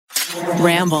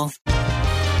Ramble.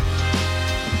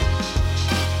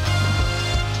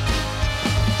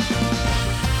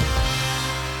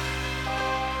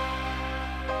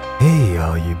 Hey,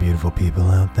 all you beautiful people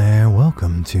out there.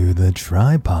 Welcome to The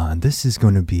Tripod. This is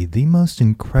going to be the most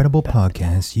incredible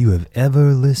podcast you have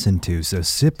ever listened to. So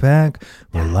sit back,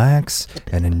 relax,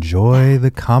 and enjoy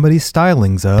the comedy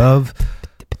stylings of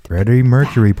Freddie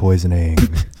Mercury poisoning.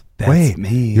 Wait,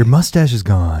 me. your mustache is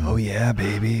gone. Oh yeah,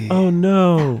 baby. Oh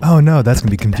no. Oh no, that's going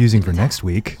to be confusing for next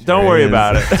week. Don't worry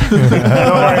about it. Don't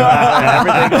worry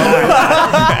about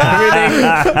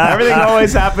it. Everything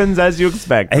always happens as you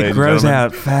expect. It grows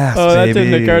out fast, Oh, that baby.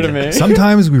 didn't occur to me.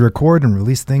 Sometimes we record and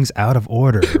release things out of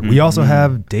order. We also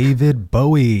have David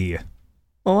Bowie.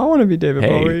 Oh, I want to be David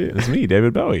Hey, Bowie. it's me,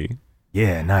 David Bowie.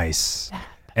 Yeah, nice.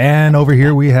 And over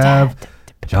here we have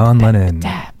John Lennon.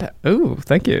 Ooh,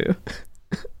 thank you.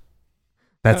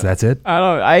 That's it.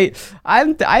 I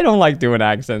don't like doing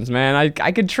accents, man.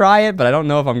 I could try it, but I don't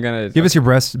know if I'm gonna. Give us your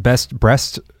best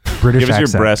breast British Give us your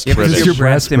accent. breast Give us British. your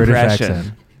breast British impression.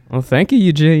 accent. Well, thank you,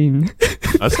 Eugene.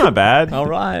 That's not bad. All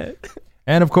right.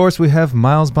 And of course we have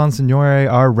Miles Bonsignore,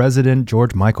 our resident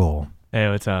George Michael. Hey,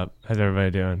 what's up? How's everybody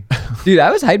doing? Dude,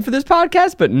 I was hyped for this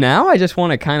podcast, but now I just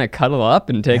want to kind of cuddle up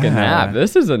and take a nap.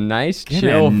 This is a nice, Get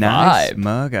chill a nice vibe.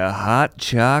 mug of hot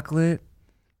chocolate.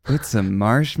 Put some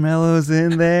marshmallows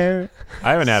in there.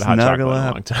 I haven't had hot Snuggle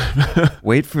chocolate in a up. long time.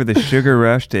 Wait for the sugar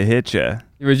rush to hit you.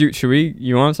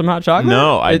 You want some hot chocolate?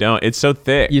 No, I don't. It's so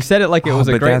thick. You said it like it was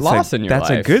a great loss in your life.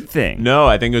 That's a good thing. No,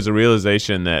 I think it was a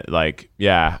realization that, like,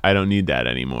 yeah, I don't need that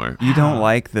anymore. You don't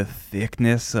like the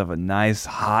thickness of a nice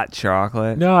hot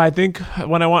chocolate? No, I think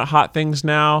when I want hot things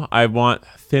now, I want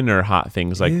thinner hot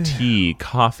things like tea,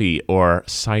 coffee, or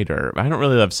cider. I don't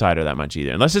really love cider that much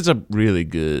either, unless it's a really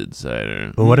good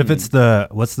cider. But what if it's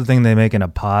what's the thing they make in a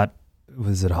pot?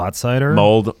 Was it hot cider?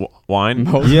 Mulled wine?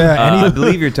 Yeah, I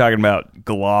believe you're talking about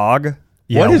glog.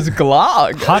 yeah, What is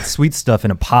glog? hot sweet stuff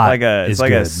in a pot? It's is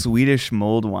like a good. Swedish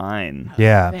mulled wine.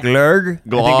 Yeah, Glurg.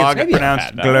 Glog. I think it's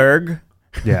pronounced glurg.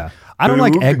 yeah. I don't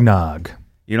like Glug. eggnog.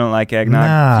 You don't like eggnog?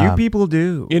 Nah. Few people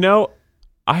do. You know,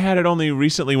 I had it only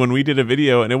recently when we did a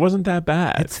video, and it wasn't that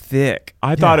bad. It's thick.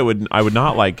 I thought I would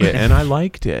not like it, and I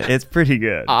liked it. It's pretty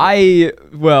good. I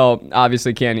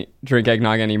obviously can't drink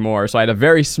eggnog anymore, so I had a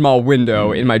very small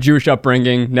window in my Jewish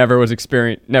upbringing. Never was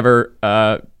exposed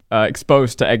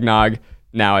to eggnog.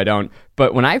 Now I don't.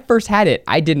 But when I first had it,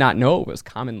 I did not know it was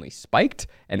commonly spiked,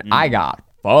 and I got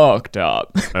fucked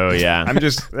up. Oh yeah. I'm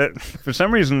just, for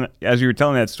some reason, as you were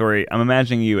telling that story, I'm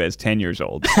imagining you as 10 years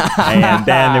old. And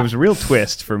then there was a real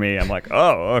twist for me. I'm like,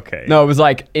 oh, okay. No, it was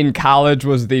like in college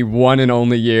was the one and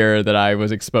only year that I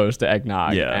was exposed to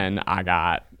eggnog, Yeah. and I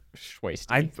got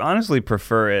wasted. I honestly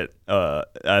prefer it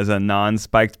as a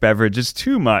non-spiked beverage. It's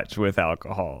too much with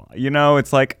alcohol. You know,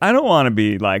 it's like, I don't want to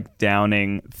be like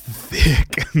downing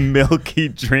thick, milky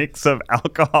drinks of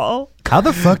alcohol. How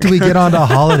the fuck do we get onto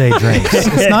holiday drinks?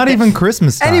 It's not even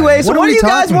Christmas time. Anyway, so what are do we you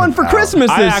guys talking want for about?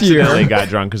 Christmas I this accidentally year? got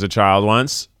drunk as a child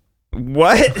once.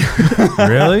 What?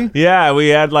 Really? Yeah, we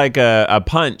had like a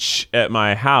punch at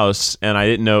my house, and I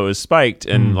didn't know it was spiked,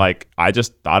 and like I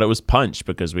just thought it was punch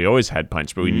because we always had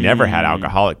punch, but we never had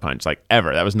alcoholic punch, like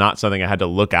ever. That was not something I had to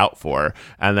look out for.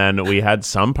 And then we had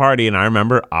some party, and I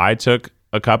remember I took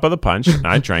a cup of the punch, and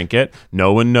I drank it.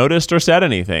 No one noticed or said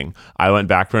anything. I went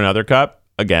back for another cup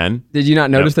again. Did you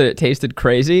not notice that it tasted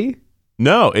crazy?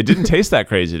 No, it didn't taste that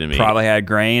crazy to me. Probably had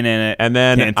grain in it. And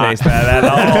then Can't taste that at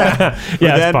all.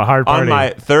 Yeah, then it's a hard party. on my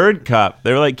third cup,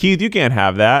 they were like, Keith, you can't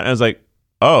have that. And I was like,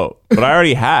 oh, but I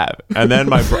already have. And then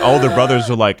my older brothers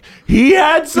were like, he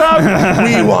had some,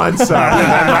 we want some. And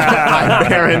then my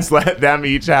parents let them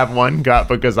each have one cup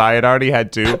because I had already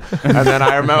had two. And then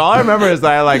all I remember is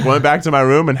that I like went back to my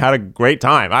room and had a great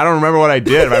time. I don't remember what I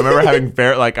did, but I remember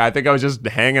having I think I was just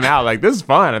hanging out. Like, this is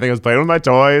fun. I think I was playing with my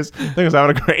toys. I think I was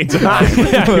having a great time.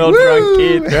 A little drunk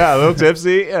kid. Yeah, a little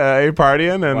tipsy,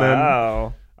 partying. And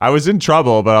then I was in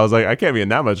trouble, but I was like, I can't be in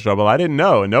that much trouble. I didn't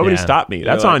know, and nobody Yeah. stopped me.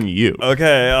 That's You're like, on you.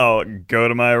 Okay, I'll go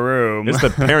to my room. It's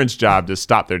the parents' job to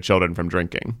stop their children from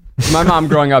drinking. My mom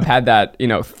growing up had that,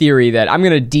 theory that I'm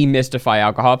going to demystify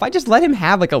alcohol. If I just let him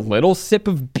have like a little sip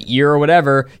of beer or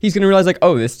whatever, he's going to realize like,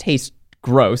 oh, this tastes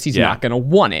gross. He's not going to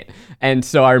want it. And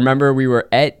so I remember we were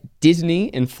at Disney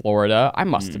in Florida. I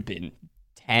must have been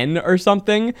 10 or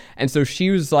something. And so she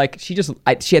was like, she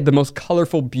had the most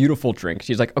colorful, beautiful drink.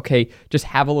 She's like, okay, just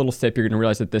have a little sip. You're going to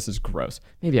realize that this is gross.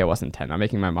 Maybe I wasn't 10. I'm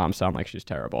making my mom sound like she's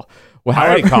terrible. Well, I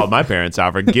already called my parents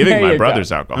out for giving There my you brothers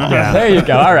go. alcohol. There you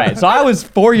go. All right. So I was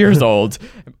 4 years old.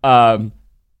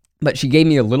 But she gave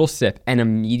me a little sip and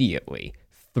immediately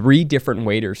 3 different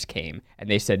waiters came and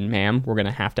they said, "Ma'am, we're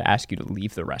gonna have to ask you to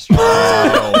leave the restaurant."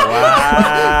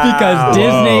 Because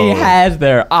Disney has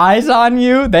their eyes on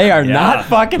you. They are not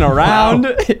fucking around.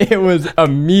 It was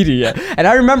immediate. And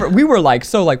I remember we were like,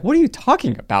 what are you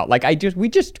talking about? Like I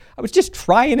was just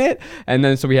trying it. And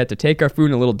then so we had to take our food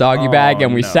in a little doggy bag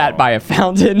and we sat by a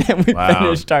fountain and we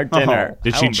finished our dinner.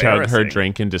 Did she chug her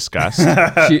drink in disgust?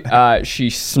 She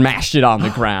smashed it on the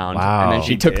ground. Wow. And then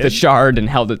she took the shard and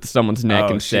held it to someone's neck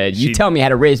and said, "You tell me how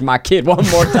to raise my kid one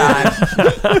more time."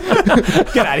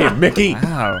 Get out of here, Mickey.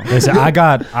 Wow. Listen, I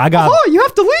got. Oh, you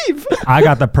have to leave. I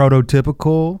got the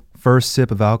prototypical first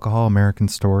sip of alcohol American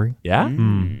story. Yeah?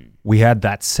 We had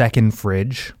that second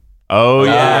fridge. Oh,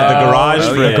 yeah. The garage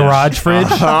fridge. The garage fridge.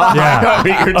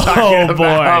 Yeah. You're talking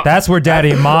about. That's where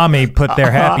daddy and mommy put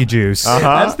their happy juice.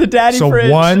 That's the daddy So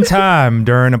fridge. one time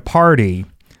during a party,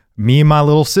 me and my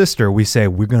little sister, we say,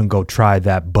 we're going to go try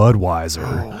that Budweiser.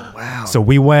 Oh, wow. So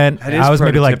we went, That is I was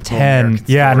maybe like prototypical 10. American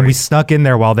Yeah, and story. we snuck in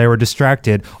there while they were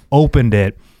distracted, opened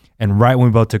it, and right when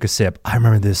we both took a sip, I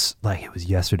remember this like it was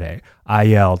yesterday. I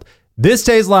yelled, "This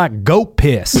tastes like goat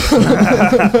piss."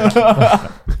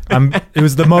 It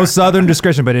was the most southern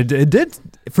description, but it did,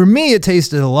 for me, it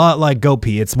tasted a lot like goat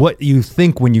pee. It's what you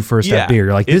think when you first have beer.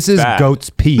 You're like, this it's is bad. goat's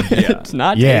pee. It's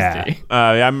not Yeah. tasty.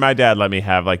 My dad let me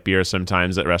have like beer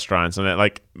sometimes at restaurants, and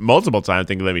like multiple times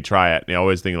thinking let me try it. And I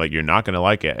always think like you're not gonna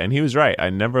like it, and he was right. I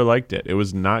never liked it. It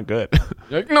was not good.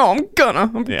 You're like, no, I'm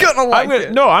gonna like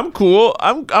it. No, I'm cool.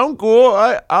 I'm cool.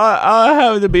 I'll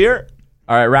have the beer.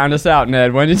 All right, round us out,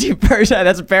 Ned. When did you first?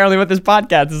 That's apparently what this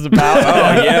podcast is about.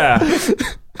 Oh yeah.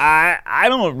 I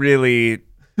don't really.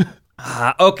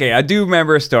 Okay, I do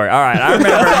remember a story. All right, I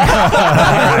remember.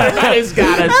 Everybody's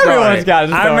got a story. Everyone's got a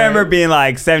story. I remember being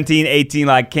like 17, 18,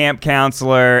 like camp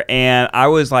counselor, and I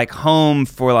was like home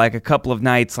for like a couple of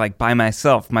nights, like by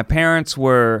myself. My parents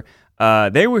were.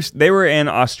 They were in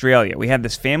Australia. We had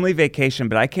this family vacation,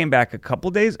 but I came back a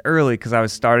couple days early because I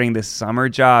was starting this summer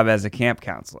job as a camp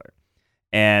counselor.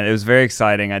 And it was very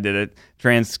exciting. I did a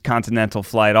transcontinental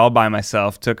flight all by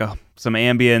myself, took some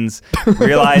Ambiens,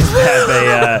 realized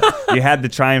that you had to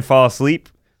try and fall asleep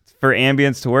for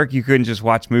Ambiens to work. You couldn't just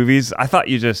watch movies. I thought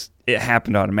it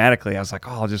happened automatically. I was like,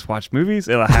 I'll just watch movies.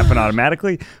 It'll happen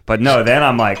automatically. But no, then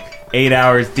I'm like 8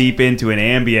 hours deep into an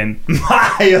Ambien.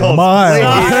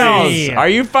 Miles. Are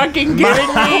you fucking kidding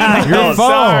me? Your phone.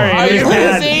 Sorry. Are you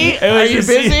busy? Are you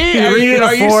busy?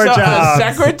 Are you four a jobs.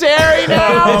 secretary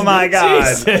now? Oh my God.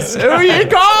 Jesus. Who are you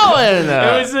calling?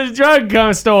 It was a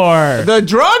drug store. The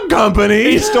drug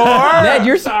company store. Ned,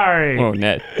 you're Sorry. Oh,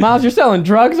 Ned. Miles, you're selling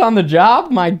drugs on the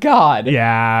job? My God.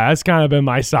 Yeah, that's kind of been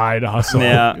my side hustle.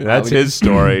 Yeah. That's his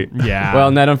story. Yeah.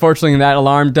 Well, Ned, unfortunately, that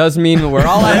alarm does mean we're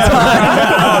all out of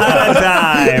time.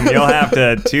 Time. You'll have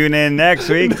to tune in next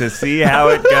week to see how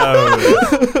it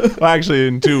goes. Well, actually,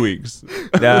 in 2 weeks.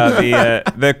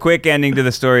 The quick ending to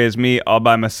the story is me all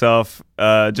by myself,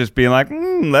 just being like,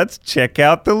 let's check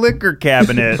out the liquor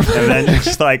cabinet, and then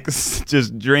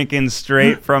just drinking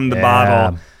straight from the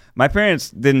bottle. My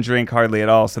parents didn't drink hardly at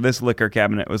all, so this liquor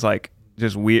cabinet was like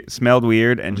just smelled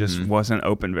weird and just wasn't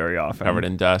open very often. Covered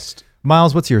in dust.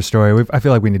 Miles, what's your story? I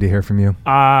feel like we need to hear from you.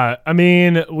 I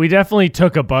mean, we definitely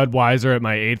took a Budweiser at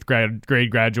my 8th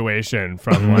grade graduation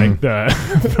from like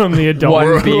from the adult.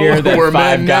 One beer that We're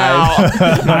 5 men guys.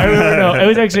 I remember, no,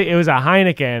 it was a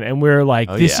Heineken, and we were like,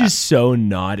 this is so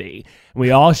naughty.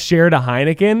 We all shared a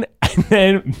Heineken, and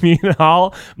then me and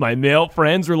all my male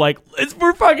friends were like,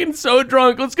 we're fucking so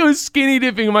drunk. Let's go skinny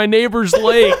dipping in my neighbor's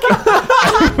lake.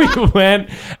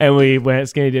 we went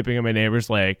skinny dipping in my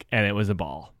neighbor's lake, and it was a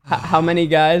ball. How many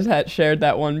guys had shared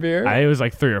that one beer? It was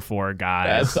like 3 or 4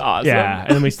 guys. That's awesome. Yeah,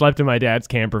 and then we slept in my dad's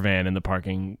camper van in the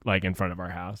parking, like in front of our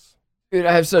house. Dude,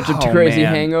 I have such a Oh, crazy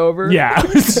man. hangover. Yeah, I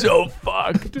was so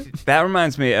fucked. That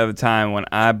reminds me of a time when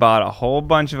I bought a whole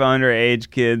bunch of underage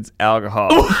kids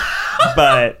alcohol.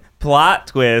 But plot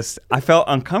twist, I felt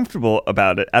uncomfortable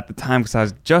about it at the time because I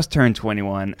was just turned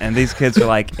 21 and these kids were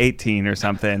like 18 or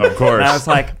something. Of course. And I was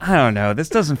like, I don't know, this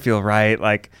doesn't feel right.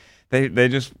 Like they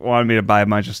just wanted me to buy a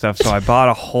bunch of stuff, so I bought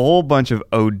a whole bunch of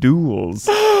O'Douls.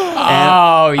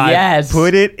 Oh, yes. I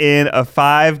put it in a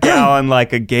 5-gallon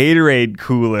like a Gatorade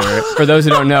cooler. For those who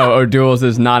don't know, O'Doul's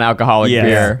is non-alcoholic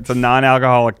beer. It's a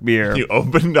non-alcohalic beer. You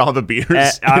opened all the beers.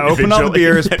 And I opened all the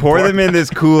beers, pour them in this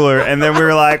cooler, and then we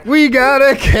were like, we got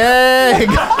a keg.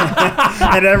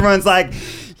 And everyone's like,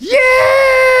 yeah.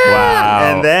 Wow.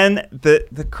 And then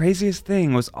the craziest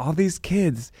thing was all these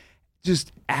kids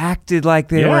just acted like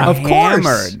they were Yeah, of hammered.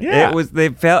 course. Yeah.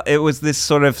 It was this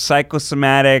sort of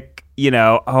psychosomatic,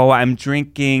 I'm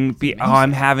drinking.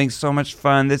 I'm having so much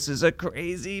fun. This is a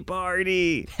crazy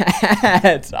party.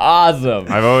 It's awesome.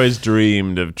 I've always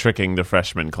dreamed of tricking the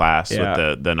freshman class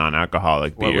with the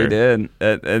non-alcoholic beer. What we did.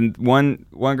 And one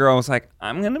girl was like,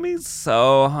 I'm going to be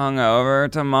so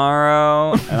hungover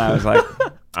tomorrow. And I was like,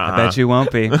 I bet you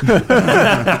won't be.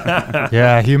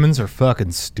 Yeah, humans are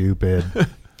fucking stupid.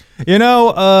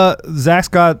 Zach's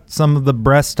got some of the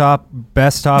best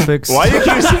topics. Why do you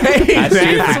keep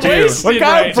saying that? What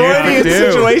kind of Freudian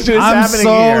situation is happening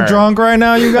here? I'm so drunk right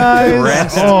now, you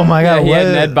guys. Oh my god, he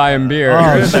had Ned buy him beer.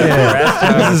 Oh shit!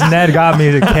 This is Ned got me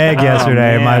the keg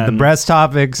yesterday. The breast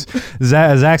topics.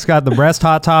 Zach's got the breast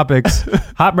hot topics.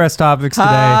 Hot breast topics today.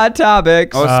 Hot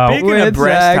topics. Oh, speaking of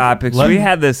breast Zach. topics, we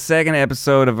had the second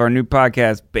episode of our new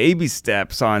podcast, Baby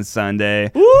Steps, on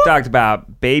Sunday. We talked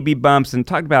about baby bumps and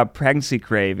talked about pregnancy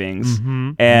cravings.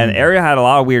 And Ariel had a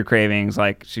lot of weird cravings.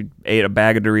 Like, she ate a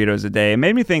bag of Doritos a day. It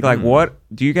made me think, like, what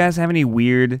do you guys have any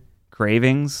weird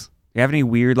cravings? Do you have any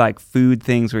weird, like, food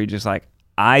things where you're just like,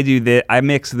 I do this, I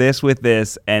mix this with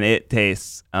this, and it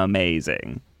tastes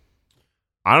amazing?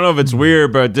 I don't know if it's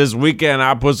weird, but this weekend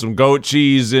I put some goat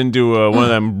cheese into one of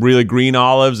them really green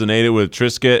olives and ate it with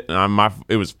Triscuit. And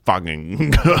it was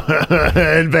fucking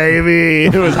good,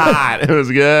 baby. It was hot. It was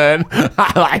good.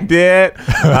 I liked it.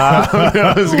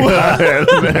 It was good.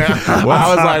 I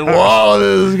was like, whoa,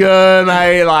 this is good. And I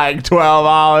ate like 12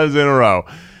 olives in a row.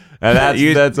 And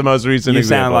that's the most recent You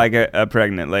example. sound like a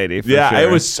pregnant lady, for sure.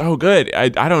 It was so good. I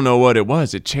don't know what it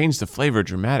was. It changed the flavor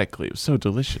dramatically. It was so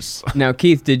delicious. Now,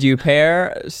 Keith, did you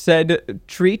pair said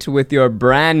treat with your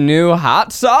brand new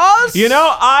hot sauce?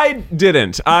 I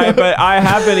didn't. But I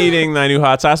have been eating the new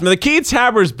hot sauce. The Keith's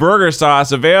Haber's burger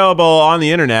sauce, available on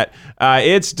the internet.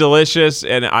 It's delicious,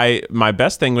 and my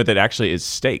best thing with it actually is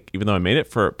steak. Even though I made it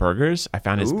for burgers, I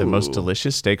found it's the most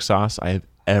delicious steak sauce I have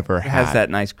ever It had. has that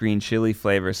nice green chili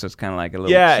flavor, so it's kind of like a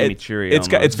little chimichurri.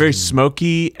 It's very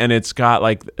smoky, and it's got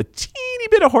like a teeny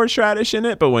bit of horseradish in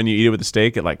it, but when you eat it with the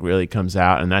steak, it like really comes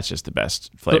out, and that's just the best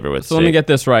flavor with steak. So let me get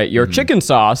this right. Your chicken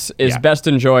sauce is best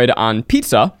enjoyed on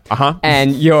pizza,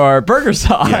 and your burger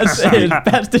sauce is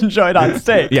best enjoyed on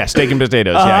steak. Yeah, steak and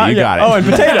potatoes. You got it. Oh, and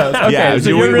potatoes. Okay, so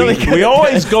you're really good. We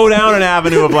always go down an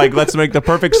avenue of like, let's make the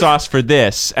perfect sauce for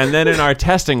this, and then in our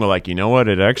testing, we're like, you know what?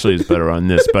 It actually is better on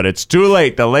this, but it's too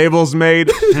late. The label's made.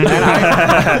 And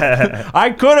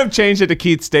I could have changed it to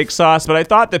Keith's steak sauce, but I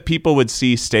thought that people would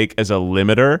see steak as a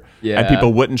limiter, and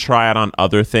people wouldn't try it on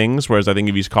other things. Whereas I think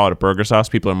if you call it a burger sauce,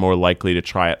 people are more likely to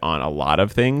try it on a lot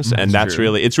of things, and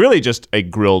it's really just a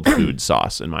grilled food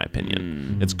sauce, in my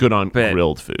opinion. It's good on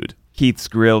grilled food. Keith's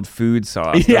grilled food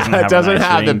sauce. It doesn't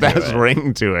have the best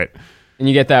ring to it. And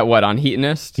you get that, on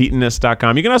Heatonist?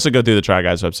 Heatonist.com. You can also go through the Try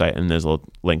Guys website, and there's a little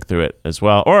link through it as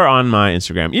well. Or on my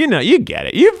Instagram. You get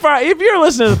it. If you're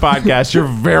listening to the podcast, you're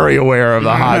very aware of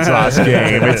the hot sauce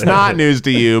game. It's not news to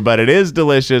you, but it is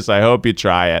delicious. I hope you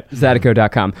try it.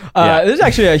 Zydeco.com. There's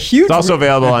actually a huge... It's also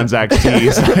available on Zach's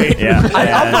Tees. I'll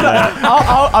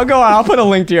put a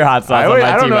link to your hot sauce on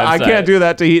my I don't know. website. I can't do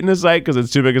that to Heatonist site because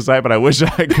it's too big a site, but I wish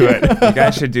I could. You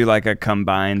guys should do like a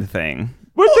combined thing.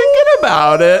 We're thinking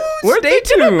about it. Stay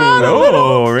tuned.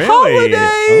 Really?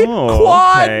 Holiday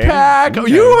quad pack.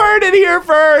 Okay. You heard it here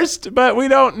first, but we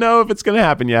don't know if it's going to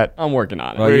happen yet. I'm working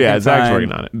on it. Well, you can Zach's find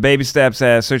working on it. Baby Steps.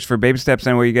 Search for Baby Steps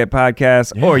anywhere you get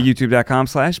podcasts, or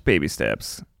youtube.com/Baby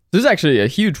Steps. This is actually a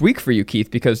huge week for you,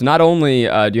 Keith, because not only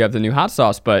do you have the new hot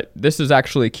sauce, but this is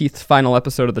actually Keith's final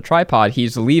episode of The Tripod.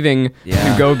 He's leaving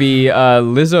to go be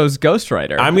Lizzo's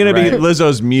ghostwriter. I'm going to be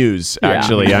Lizzo's muse,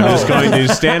 actually. I'm just going to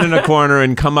stand in a corner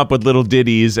and come up with little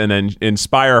ditties and then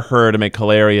inspire her to make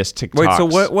hilarious TikToks. Wait,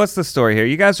 so what's the story here?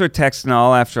 You guys were texting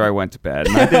all after I went to bed,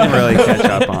 and I didn't really catch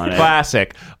up on it.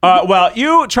 Classic. Well,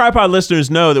 you Tripod listeners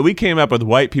know that we came up with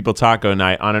White People Taco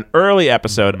Night on an early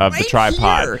episode of The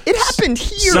Tripod. Here. It happened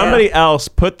here. Somebody else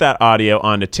put that audio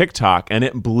onto TikTok and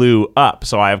it blew up.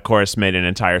 So I, of course, made an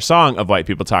entire song of White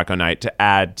People Taco Night to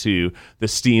add to the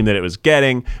steam that it was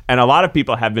getting. And a lot of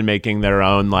people have been making their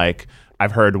own, like,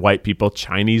 I've heard White People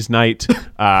Chinese Night,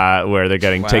 where they're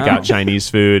getting takeout Chinese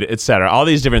food, etc. All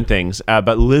these different things.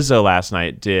 But Lizzo last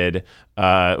night did,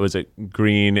 was it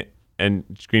green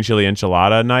chili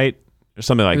enchilada night? Or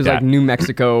something like that. It was like New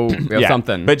Mexico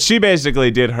something. But she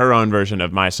basically did her own version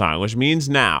of my song, which means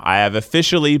now I have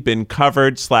officially been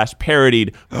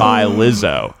covered/parodied by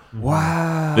Lizzo.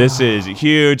 Wow. This is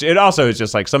huge. It also is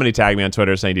just like somebody tagged me on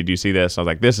Twitter saying, "Did you see this?" I was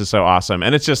like, "This is so awesome."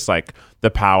 And it's just like the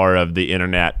power of the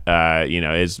internet.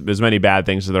 As many bad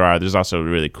things as there are, there's also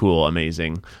really cool,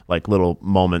 amazing, like little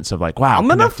moments of like, wow. I'm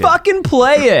gonna fucking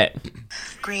play it.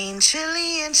 Green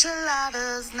chili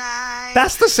enchiladas night.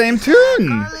 That's the same tune.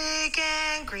 Garlic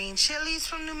and green green chilies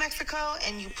from New Mexico,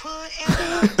 and you put in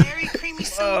a very creamy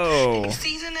soup, and you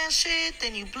season that shit,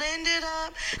 then you blend it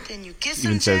up, then you get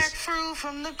some jackfruit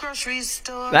from the grocery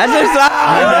store. That's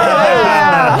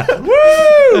exciting.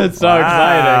 It's so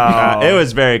exciting. It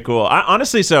was very cool.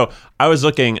 Honestly, so I was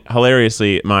looking,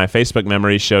 hilariously, my Facebook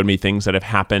memories showed me things that have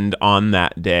happened on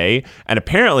that day. And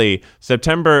apparently,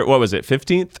 September,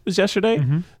 15th was yesterday?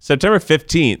 Mm-hmm. September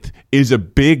 15th is a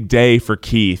big day for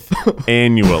Keith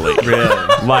annually. Really?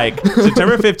 Like,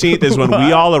 September 15th is when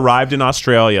we all arrived in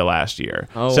Australia last year.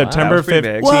 Oh, September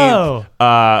 15th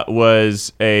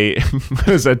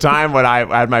was a time when I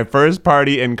had my first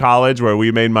party in college where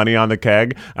we made money on the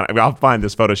keg. I'll find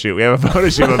this photo shoot. We have a photo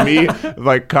shoot of me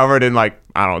like covered in like,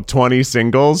 I don't know, 20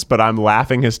 singles, but I'm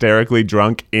laughing hysterically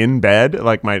drunk in bed.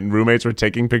 Like my roommates were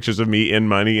taking pictures of me in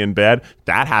money in bed.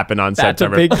 That happened on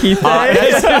September. That's a big Keith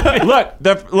day.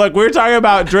 Look, we were talking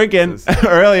about drinking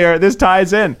earlier. This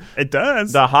ties in. It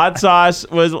does. The hot sauce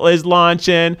is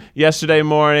launching yesterday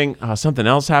morning. Something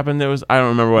else happened. I don't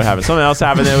remember what happened. Something else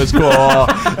happened that was cool.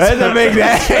 It's a big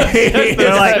day.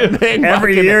 Like,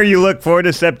 every year you look forward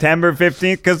to September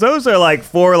 15th because those are like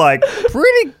four like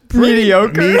pretty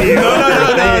mediocre.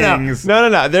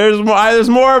 No. There's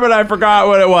more, but I forgot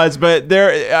what it was. But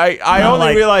I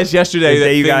only realized yesterday the that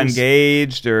day you got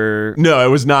engaged, or no, it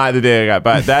was not the day I got.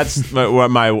 But that's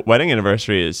what my wedding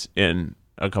anniversary is in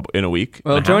a week.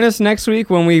 Well, join us next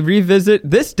week when we revisit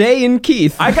this day in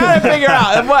Keith. I gotta figure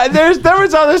out. There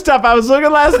was other stuff. I was looking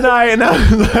last night, and I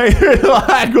was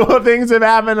like, cool things have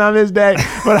happened on this day,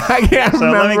 but I can't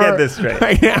remember. So let me get this straight.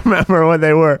 I can't remember what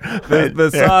they were. The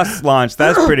sauce launch,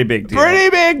 that's pretty big deal. Pretty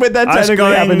big, but that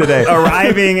technically happened today.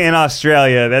 Arriving in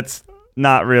Australia, that's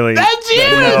not really. That's huge.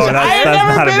 No, I have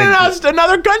never been in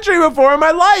another country before in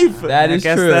my life. That is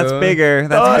true. That's bigger.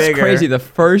 That's crazy. The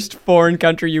first foreign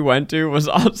country you went to was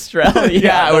Australia.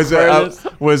 Yeah, it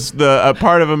was a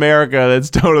part of America that's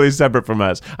totally separate from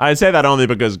us. I say that only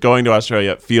because going to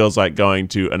Australia feels like going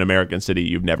to an American city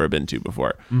you've never been to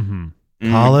before. Mm-hmm.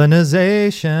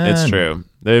 Colonization. It's true.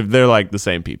 They're like the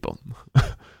same people.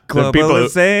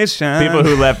 Globalization. People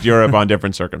who left Europe on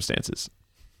different circumstances.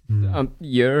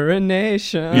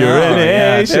 Urination.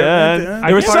 There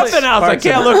was something else. I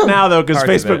can't look now, though, because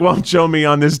Facebook won't show me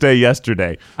on this day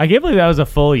yesterday. I can't believe that was a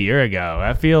full year ago.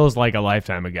 That feels like a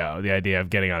lifetime ago, the idea of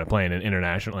getting on a plane and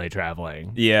internationally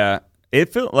traveling. Yeah.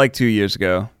 It felt like 2 years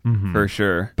ago, for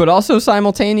sure. But also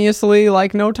simultaneously,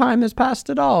 like no time has passed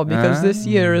at all because this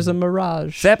year is a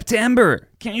mirage. September.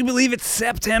 Can you believe it's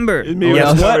September?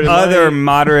 Yes, what other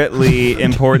moderately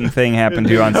important thing happened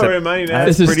to you on September?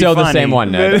 This is still the same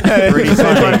one, Ned. Pretty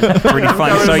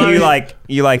funny. So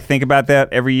you think about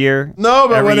that every year? No,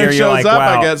 but every when it shows up,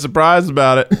 wow. I get surprised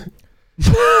about it.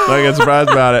 I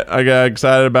get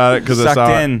excited about it because I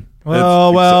saw it.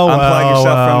 Well, unplug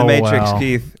yourself from the Matrix,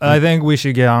 Keith. I think we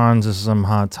should get on to some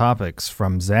hot topics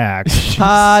from Zach.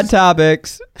 Hot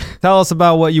topics. Tell us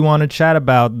about what you want to chat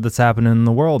about that's happening in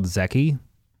the world, Zeki.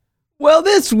 Well,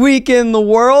 this week in the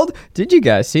world, did you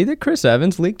guys see that Chris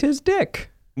Evans leaked his dick?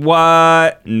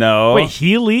 What? No. Wait,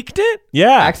 he leaked it?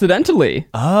 Yeah. Accidentally.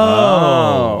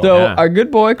 Oh. So our good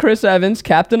boy Chris Evans,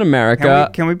 Captain America.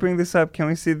 Can we bring this up? Can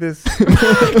we see this?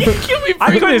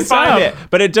 I couldn't find it,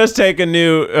 but it does take a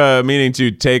new meaning to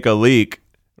take a leak.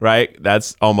 Right,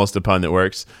 that's almost a pun that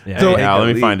works. Yeah. So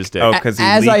let me find his dick. Oh, because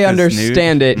as I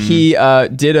understand it, he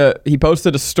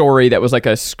posted a story that was like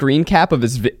a screen cap of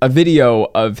a video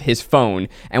of his phone,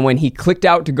 and when he clicked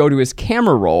out to go to his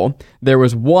camera roll, there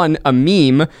was a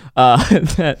meme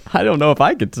that I don't know if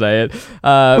I could say it.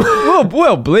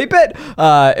 We'll bleep it.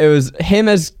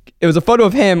 It was a photo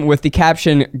of him with the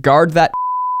caption "Guard that."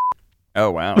 Oh,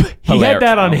 wow. He had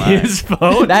that on his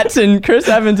phone? That's in Chris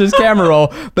Evans' camera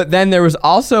roll. But then there was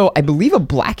also, I believe, a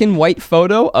black and white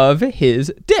photo of his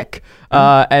dick.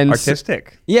 And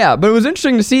artistic. Yeah, but it was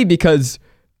interesting to see because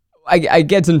I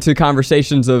get into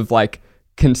conversations of like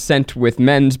consent with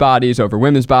men's bodies over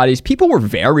women's bodies. People were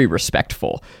very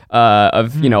respectful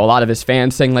of, a lot of his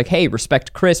fans saying like, hey,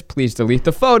 respect Chris, please delete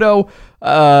the photo.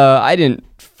 I didn't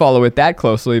follow it that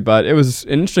closely, but it was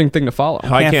an interesting thing to follow.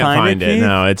 I can't find it.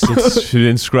 No, it's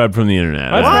been scrubbed from the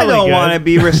internet. Well, I don't want to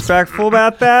be respectful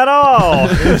about that at all.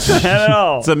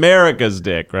 It's America's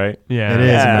dick, right? Yeah, it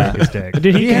is America's dick.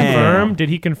 Did he confirm? Did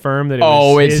he confirm that it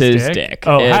was it's his dick?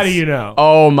 Oh, how do you know?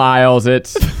 Oh, Miles,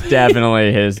 it's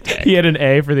definitely his dick. He had an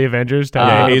A for the Avengers.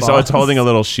 So it's holding a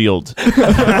little shield. But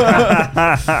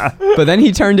then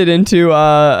he turned it into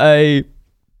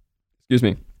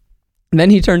Then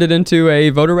he turned it into a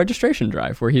voter registration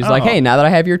drive where he's like, hey, now that I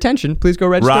have your attention, please go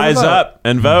register. Rise to vote. up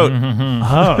and vote.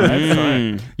 Oh, that's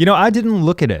fine. I didn't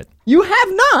look at it. You have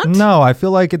not? No, I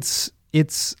feel like it's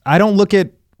I don't look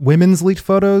at women's leaked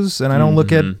photos and I don't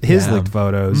look at his leaked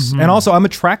photos. And also I'm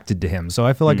attracted to him. So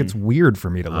I feel like it's weird for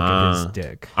me to look at his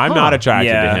dick. I'm not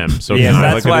attracted to him. So yeah, can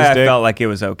I that's look why at his I dick? felt like it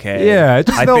was okay. Yeah, it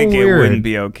just I felt think weird. it wouldn't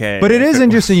be okay. But it is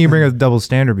interesting you bring a double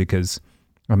standard because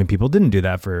I mean, people didn't do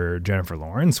that for Jennifer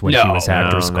Lawrence when she was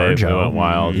hacked or They ScarJo. went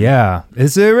wild. Yeah,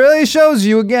 it really shows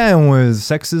you again with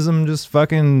sexism just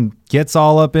fucking gets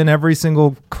all up in every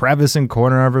single crevice and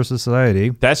corner of our society.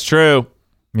 That's true.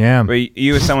 Yeah. But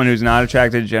you as someone who's not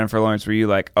attracted to Jennifer Lawrence, were you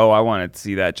like, oh, I wanted to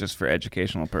see that just for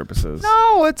educational purposes?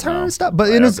 No, it's her stuff. But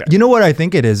Right, it is, okay. you know what I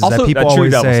think it is Also, that people a true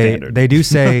always double say, standard. they do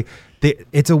say,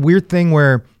 it's a weird thing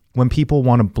where when people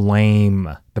want to blame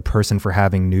the person for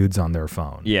having nudes on their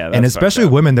phone. Yeah, and that's especially fucked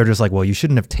up. women, they're just like, well, you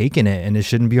shouldn't have taken it and it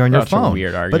shouldn't be on your That's a phone.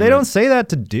 weird But argument. they don't say that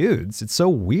to dudes. It's so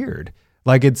weird.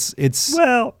 Like it's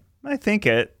Well, I think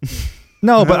it.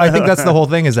 no, but I think that's the whole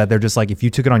thing is that they're just like, if you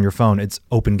took it on your phone, it's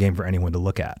open game for anyone to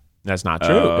look at. That's not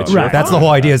true. Oh. It's Right. your That's the phone.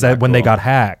 whole idea is that That's when they cool. got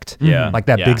hacked, Yeah. like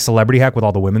that Yeah. big celebrity hack with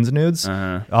all the women's nudes,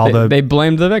 all They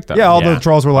blamed the victim. all Yeah. the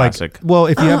trolls were Classic. like, well,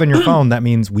 if you have it on your phone, that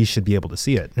means we should be able to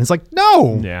see it. And it's like,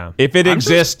 no. Yeah. If it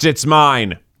exists, it's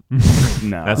mine.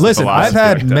 No. That's Listen, I've philosophy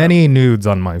had right there. many nudes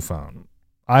on my phone.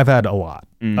 I've had a lot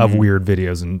Mm-hmm. of weird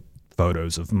videos and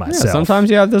photos of Yeah, myself. sometimes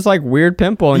you have this like weird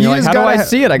pimple and You you're like, just how do I gotta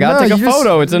see it? I gotta take a you just-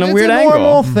 photo. It's in a weird It's a angle.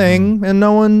 normal thing, and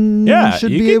no one Yeah,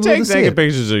 should you be can able take to see naked it.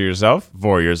 pictures of yourself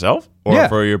for yourself or Yeah.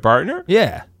 for your partner.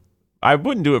 Yeah. I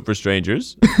wouldn't do it for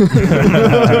strangers.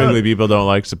 Typically, people don't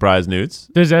like surprise nudes.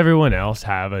 Does everyone else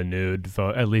have a nude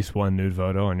photo, at least one nude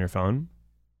photo on your phone?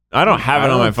 I don't have it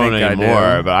I on my don't phone think I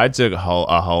anymore, do. but I took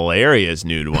a hilarious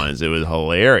nude once. It was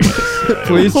hilarious.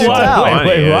 Please do It was so tell. funny.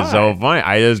 Wait, It was why? so funny.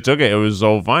 I just took it. It was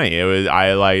so funny. It was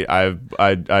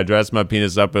I dressed my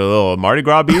penis up with a little Mardi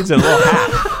Gras beads and a little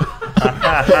hat.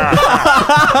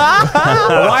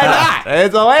 Why not?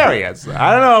 It's hilarious.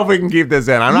 I don't know if we can keep this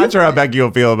in. I'm not sure how Becky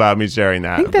will feel about me sharing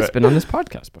that. I think that's but been on this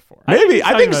podcast before. maybe.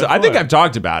 I think talked so. about it I think before. I've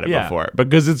talked about it Yeah. before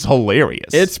because it's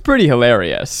hilarious. It's pretty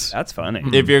hilarious. That's funny.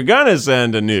 if you're gonna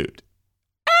send a nude,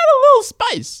 add a little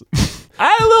spice,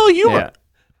 add a little humor. Yeah.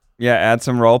 Yeah, add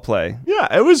some role play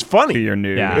Yeah, it was funny. to your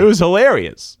nude. Yeah. It was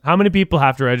hilarious. How many people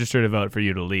have to register to vote for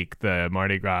you to leak the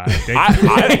Mardi Gras?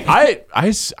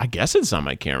 I guess it's on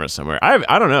my camera somewhere.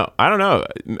 I don't know.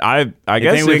 I I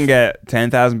guess think we can get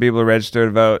 10,000 people to register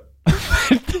to vote.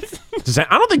 I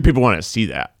don't think people want to see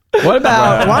that. What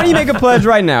about, why don't you make a pledge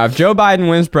right now? If Joe Biden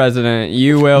wins president,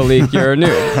 you will leak your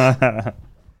nude.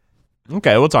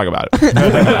 Okay, we'll talk about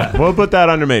it. We'll put that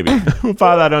under maybe. We'll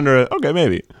file that under okay,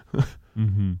 maybe.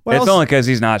 It's only because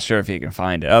he's not sure if he can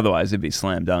find it. Otherwise, it'd be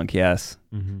slam dunk, yes.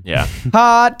 Yeah,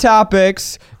 Hot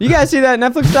topics. You guys see that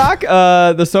Netflix doc,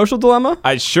 The Social Dilemma?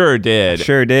 I sure did.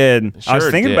 Sure did. I was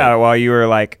Sure thinking did. about it while you were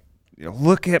like,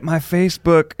 look at my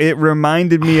Facebook. It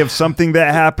reminded me of something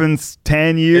that happened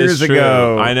 10 years It's true.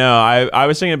 ago. I know. I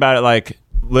was thinking about it like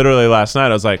literally last night.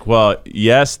 I was like, well,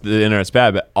 yes, the internet's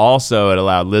bad, but also it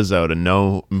allowed Lizzo to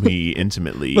know me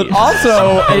intimately. But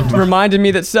also, it reminded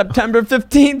me that September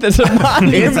 15th is a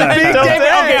monumental It's a big day. day.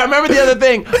 Okay, I remember the other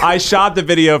thing. I shot the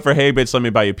video for Hey Bitch, Let Me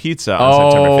Buy You Pizza on Oh,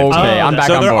 September 15th. okay, I'm back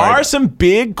so on there board. are some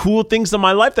big, cool things in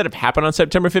my life that have happened on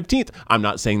September 15th. I'm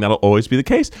not saying that'll always be the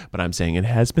case, but I'm saying it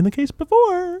has been the case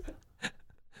before.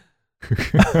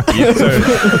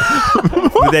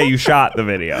 The day you shot the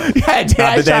video. Yeah,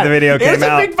 Not the day the video It came was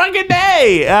out. a big fucking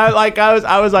day.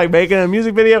 I was like making a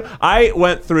music video. I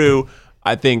went through,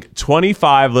 I think,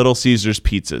 25 Little Caesars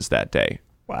pizzas that day.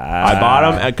 Wow. I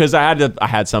bought them because I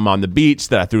had some on the beach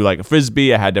that I threw like a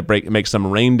frisbee. I had to make some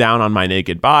rain down on my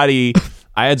naked body.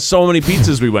 I had so many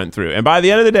pizzas we went through, and by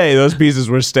the end of the day, those pizzas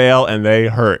were stale and they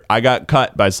hurt. I got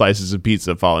cut by slices of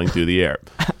pizza falling through the air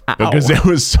because it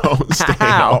was so stale.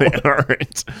 Ow. It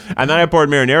hurt. And then I poured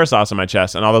marinara sauce on my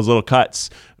chest, and all those little cuts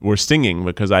were stinging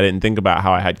because I didn't think about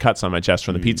how I had cuts on my chest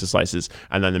from the pizza slices,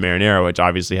 and then the marinara, which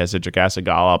obviously has citric acid,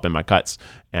 got all up in my cuts,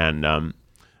 and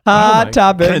Hot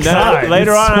topics. and then God,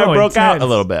 later it's on, so I broke out a intense.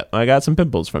 little bit. I got some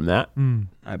pimples from that.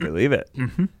 I believe it.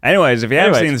 Anyways, if you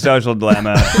haven't Anyways. seen The Social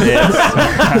Dilemma,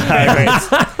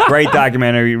 it's a great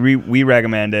documentary. We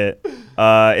recommend it.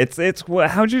 It's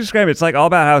how would you describe it? It's like all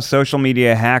about how social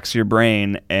media hacks your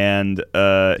brain and is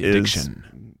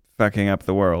addiction. fucking up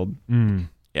the world.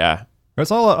 Yeah. There's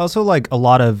also like a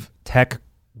lot of tech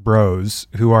bros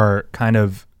who are kind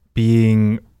of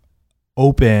being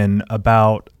open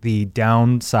about the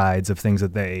downsides of things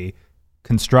that they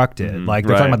constructed. Like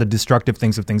they're Right. talking about the destructive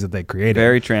things of things that they created.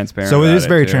 Very transparent. So it about is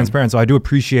very too. transparent. So I do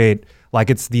appreciate like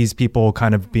it's these people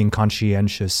kind of being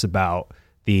conscientious about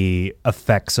the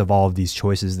effects of all of these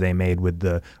choices they made with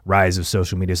the rise of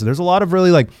social media. So there's a lot of really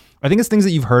like I think it's things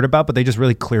that you've heard about, but they just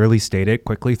really clearly state it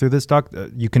quickly through this doc.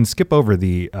 You can skip over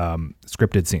the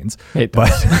scripted scenes. Hate but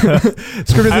scripted I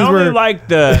scenes only were like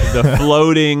the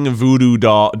floating voodoo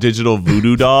doll, digital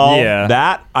voodoo doll. Yeah.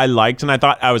 That I liked, and I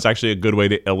thought that was actually a good way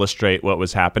to illustrate what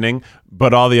was happening.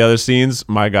 But all the other scenes,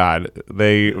 my God,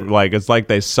 it's like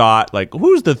they sought like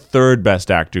who's the third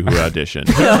best actor who auditioned?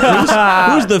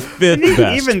 who's the fifth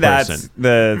best Even person?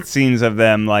 the scenes of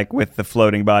them like with the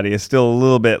floating body is still a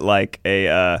little bit like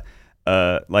a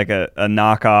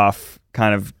knockoff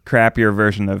kind of crappier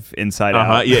version of Inside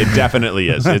Out. Yeah, it definitely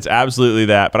is. It's absolutely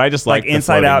that. But I just like the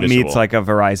Inside Out floating meets visual. like a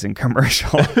Verizon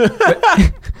commercial.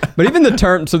 But even the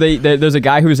term, so there's a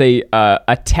guy who's a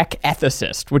tech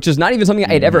ethicist, which is not even something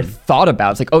I had ever thought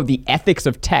about. It's like, oh, the ethics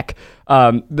of tech.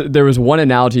 There was one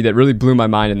analogy that really blew my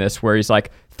mind in this, where he's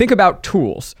like, think about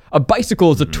tools. A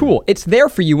bicycle is a tool. It's there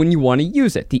for you when you want to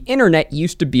use it. The internet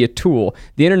used to be a tool.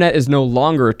 The internet is no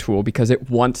longer a tool because it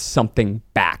wants something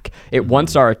back. It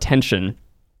wants our attention.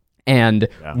 And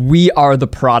we are the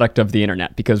product of the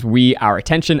internet because our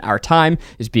attention, our time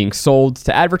is being sold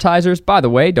to advertisers. By the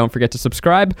way, don't forget to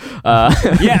subscribe. Yeah,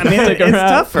 I mean, it's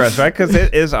tough for us, right? Because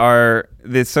it is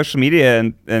the social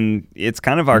media and it's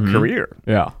kind of our career.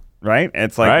 Yeah. Right?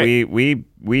 It's like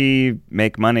we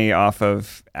make money off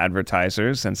of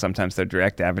advertisers, and sometimes they're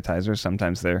direct advertisers,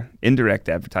 sometimes they're indirect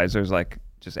advertisers, like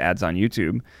just ads on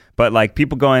YouTube. But like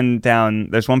people going down,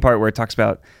 there's one part where it talks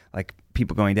about like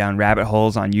people going down rabbit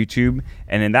holes on YouTube,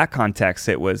 and in that context,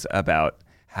 it was about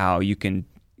how you can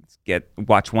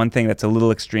watch one thing that's a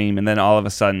little extreme, and then all of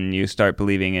a sudden you start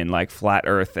believing in like flat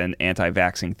Earth and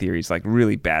anti-vaxxing theories, like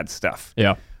really bad stuff.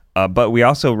 Yeah. But we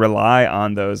also rely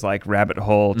on those like rabbit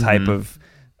hole type of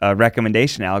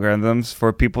recommendation algorithms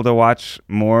for people to watch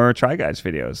more Try Guys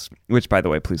videos, which, by the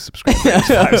way, please subscribe.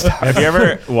 Have you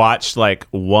ever watched like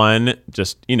one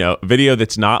video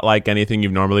that's not like anything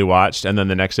you've normally watched, and then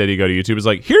the next day you go to YouTube, it's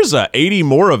like, here's 80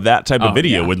 more of that type of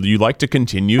video. Yeah. Would you like to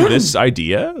continue this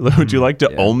idea? Would you like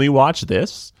to only watch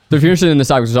this? So if you're interested in this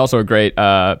topic, there's also a great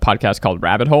podcast called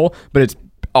Rabbit Hole, but it's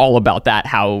all about that,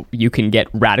 how you can get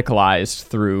radicalized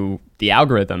through the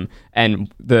algorithm,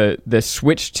 and the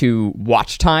switch to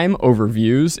watch time over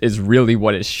views is really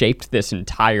what has shaped this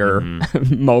entire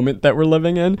moment that we're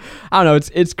living in. I don't know,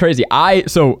 it's crazy.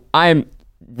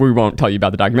 We won't tell you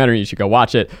about the documentary, you should go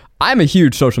watch it. I'm a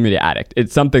huge social media addict.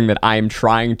 It's something that I'm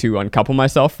trying to uncouple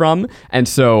myself from, and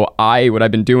so what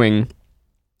I've been doing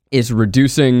is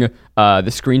reducing the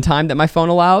screen time that my phone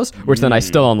allows, which then I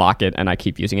still unlock it and I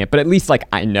keep using it. But at least like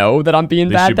I know that I'm being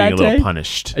bad that day. You're being a little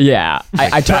punished. Yeah,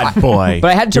 bad boy.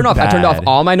 But I had to turn off. I turned off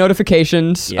all my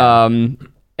notifications. Yeah.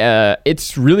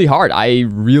 It's really hard.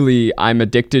 I'm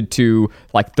addicted to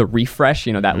like the refresh,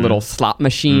 that little slot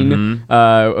machine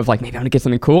of like, maybe I'm gonna get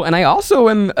something cool. And I also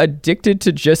am addicted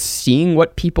to just seeing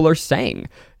what people are saying.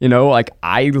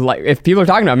 If people are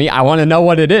talking about me, I want to know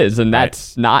what it is, and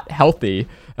that's not healthy.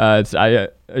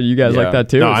 You guys like that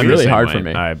too? No, it's I'm really the same hard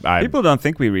way. for me. People don't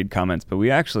think we read comments, but we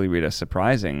actually read a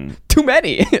surprising too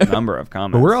many number of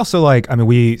comments. But we're also like,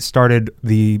 we started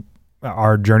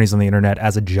our journeys on the internet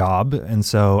as a job, and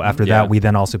so after that we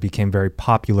then also became very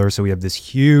popular, so we have this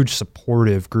huge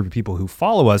supportive group of people who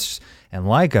follow us and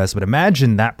like us. But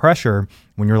imagine that pressure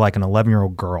when you're like an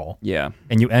 11-year-old girl,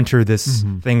 and you enter this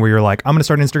thing where you're like, I'm gonna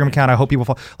start an Instagram account, I hope people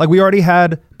follow. Like, we already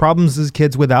had problems as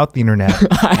kids without the internet.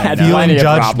 I had feeling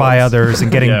judged by others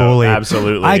and getting bullied.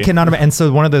 Absolutely. I cannot imagine. And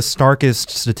so one of the starkest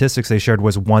statistics they shared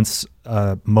was once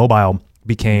mobile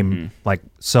became like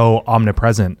so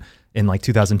omnipresent in like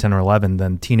 2010 or 11,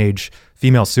 then teenage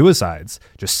female suicides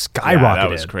just skyrocketed. Yeah, that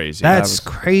was crazy. That's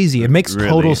crazy. It makes really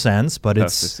total sense, but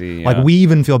it's see, like we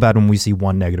even feel bad when we see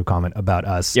one negative comment about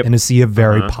us, and to see a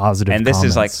very positive and this comments.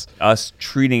 is like us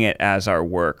treating it as our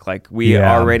work. Like we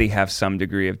already have some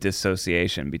degree of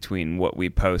dissociation between what we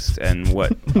post and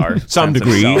what our some sense of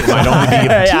degree self- might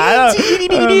only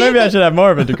be maybe I should have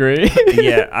more of a degree.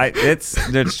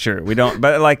 That's true. We don't,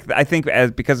 but like I think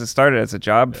because it started as a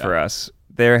job for us,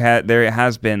 there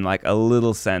has been like a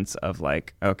little sense of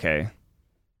like, okay,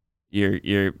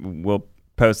 we'll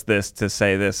post this to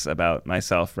say this about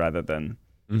myself rather than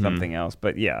something else.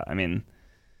 But yeah, I mean,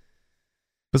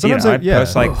 but sometimes I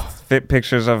post like fit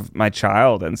pictures of my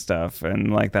child and stuff,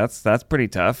 and like that's pretty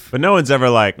tough. But no one's ever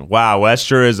like, wow, Wes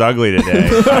sure is ugly today.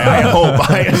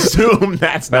 I assume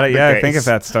that's not the case. I think if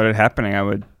that started happening, I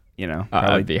would,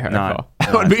 probably be hurtful. not.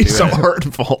 That would be so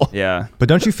hurtful. Yeah. But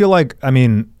don't you feel like,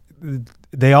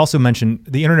 they also mentioned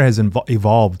the internet has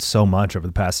evolved so much over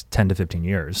the past 10 to 15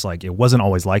 years. Like, it wasn't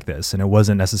always like this, and it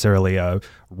wasn't necessarily a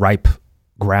ripe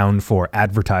ground for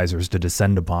advertisers to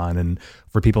descend upon and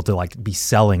for people to like be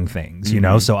selling things,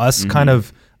 So us kind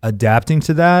of adapting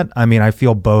to that. I mean, I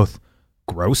feel both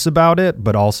gross about it,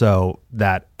 but also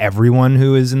that everyone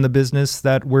who is in the business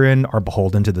that we're in are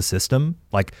beholden to the system.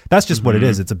 Like, that's just what it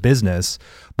is. It's a business,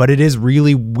 but it is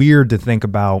really weird to think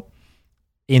about.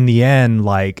 In the end,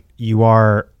 like, you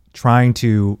are trying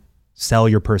to sell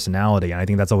your personality, and I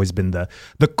think that's always been the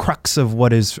crux of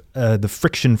what is the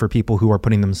friction for people who are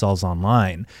putting themselves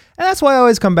online. And that's why I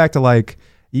always come back to, like,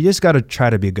 you just got to try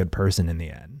to be a good person in the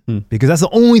end, because that's the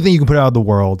only thing you can put out of the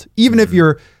world. Even if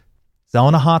you're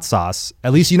selling a hot sauce,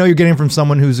 at least you know you're getting from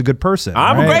someone who's a good person.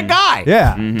 I'm a great guy.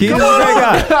 Yeah, Keith is a great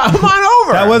guy. Come on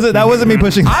over. That wasn't me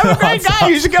pushing. I'm a great guy.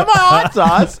 You should get my hot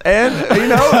sauce. And,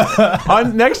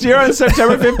 on next year on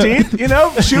September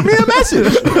 15th, shoot me a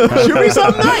message. Shoot me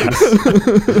something nice.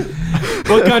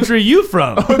 What country are you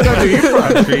from?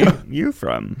 You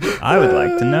from? I would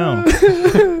like to know.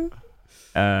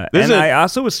 I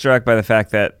also was struck by the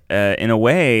fact that, in a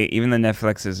way, even though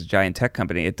Netflix is a giant tech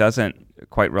company, it doesn't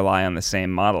quite rely on the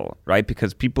same model, right?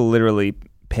 Because people literally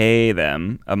pay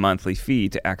them a monthly fee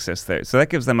to access theirs, so that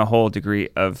gives them a whole degree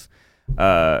of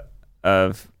it.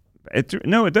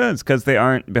 No, it does, because they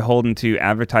aren't beholden to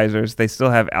advertisers. They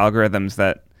still have algorithms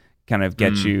that kind of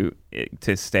get you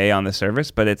to stay on the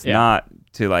service, but it's not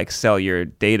to like sell your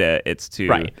data. It's to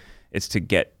It's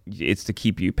to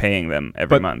keep you paying them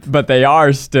every month. But they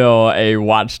are still a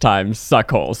watch time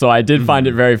suckhole. So I did find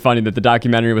it very funny that the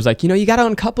documentary was like, you got to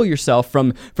uncouple yourself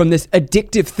from this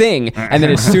addictive thing. And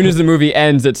then as soon as the movie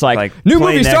ends, it's like new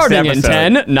movie starting in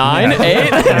 10, 9,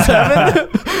 8, 7.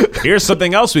 Here's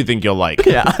something else we think you'll like.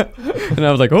 Yeah. And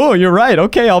I was like, oh, you're right.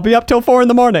 Okay, I'll be up till 4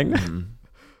 a.m.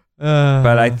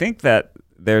 But I think that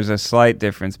there's a slight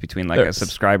difference between a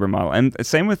subscriber model, and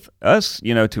same with us,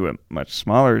 to a much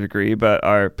smaller degree, but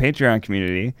our Patreon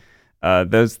community,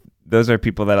 those are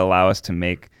people that allow us to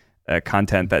make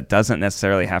content that doesn't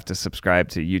necessarily have to subscribe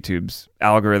to YouTube's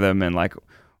algorithm and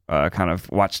kind of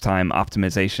watch time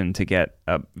optimization to get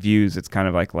views. It's kind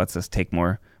of like lets us take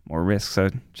more risks. So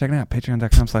check it out,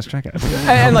 patreon.com/trikeout.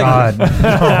 And God,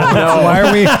 no. Why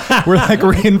are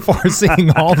we're reinforcing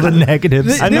all the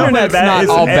negatives? The internet's not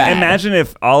all bad. Imagine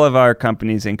if all of our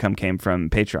company's income came from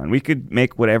Patreon. We could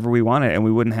make whatever we wanted, and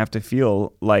we wouldn't have to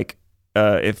feel like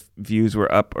if views were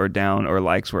up or down or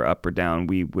likes were up or down,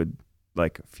 we would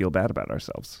feel bad about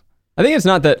ourselves. I think it's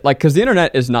not that, because the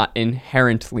internet is not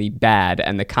inherently bad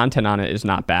and the content on it is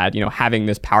not bad. Having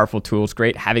this powerful tool is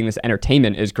great. Having this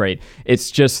entertainment is great.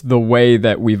 It's just the way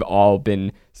that we've all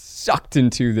been sucked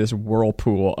into this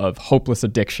whirlpool of hopeless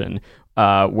addiction,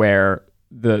 where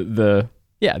the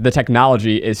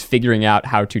technology is figuring out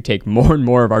how to take more and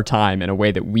more of our time in a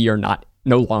way that we are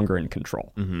no longer in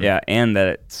control. Mm-hmm. Yeah, and that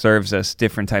it serves us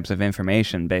different types of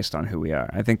information based on who we are.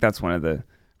 I think that's one of the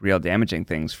real damaging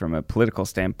things from a political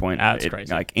standpoint. That's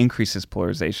crazy. Increases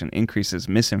polarization, increases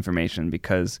misinformation,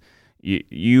 because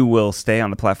you will stay on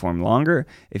the platform longer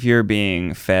if you're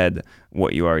being fed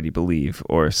what you already believe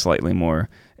or slightly more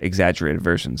exaggerated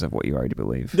versions of what you already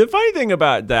believe. The funny thing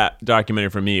about that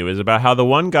documentary for me was about how the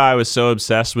one guy was so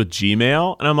obsessed with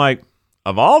Gmail, and I'm like,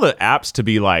 of all the apps to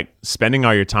be spending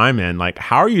all your time in,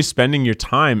 how are you spending your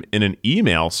time in an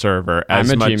email server as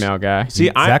I'm a much? Gmail guy.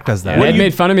 See, Zach does that. Ned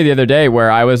made fun of me the other day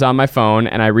where I was on my phone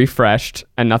and I refreshed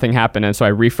and nothing happened, and so I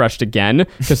refreshed again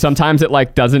because sometimes it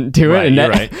doesn't do it.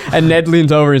 Right, And Ned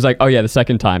leans over and he's like, "Oh yeah, the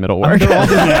second time it'll work." Every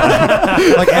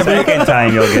second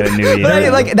time you'll get a new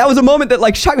email. That was a moment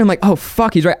that shocked me. I'm like, "Oh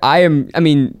fuck, he's right." I'm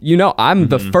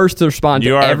the first to respond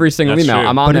to every single email. True.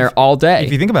 I'm on there all day.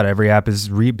 If you think about it, every app is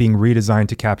being redesigned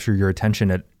to capture your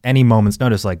attention at any moment's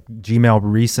notice. Gmail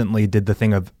recently did the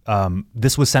thing of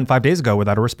this was sent 5 days ago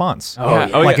without a response.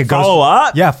 It goes follow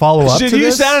up. Yeah, follow up. Should to you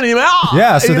this? send an email?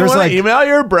 Yeah, so there's email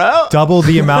your bro. double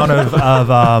the amount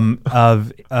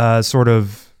of sort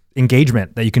of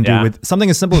engagement that you can do with something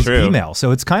as simple as email.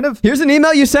 So it's kind of here's an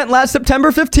email you sent last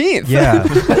September 15th. Yeah,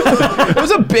 it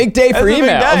was a big day for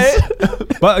emails.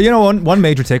 But one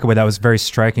major takeaway that was very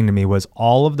striking to me was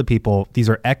all of the people. These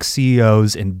are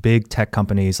ex-CEOs in big tech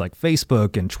companies like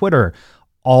Facebook and Twitter.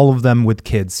 All of them with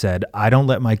kids said, "I don't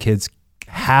let my kids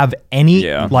have any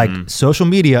social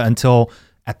media until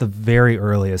at the very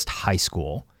earliest high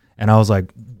school." And I was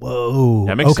like, whoa.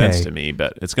 That makes sense to me,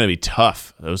 but it's going to be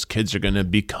tough. Those kids are going to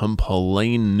be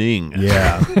complaining.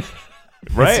 Yeah.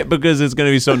 Right? Because it's going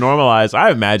to be so normalized.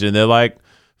 I imagine they're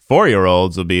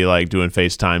 4-year-olds will be doing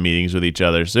FaceTime meetings with each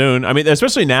other soon. I mean,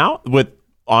 especially now with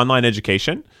online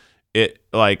education,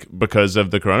 because of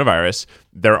the coronavirus,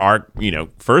 there are,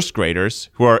 first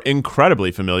graders who are incredibly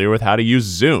familiar with how to use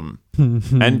Zoom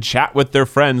and chat with their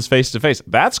friends face to face.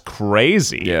 That's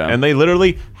crazy. Yeah. And they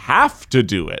literally have to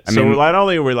do it. So not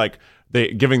only are we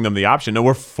giving them the option, no,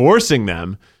 we're forcing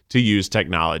them to use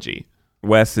technology?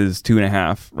 Wes is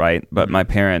 2.5, right? But my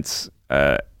parents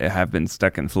have been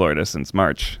stuck in Florida since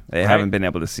March. They haven't been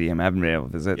able to see him, haven't been able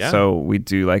to visit. Yeah. So we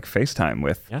do like FaceTime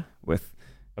with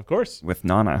Of course. with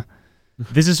Nana.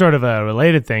 This is sort of a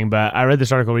related thing, but I read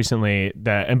this article recently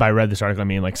and by read this article, I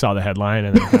mean like saw the headline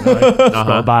and then kind of like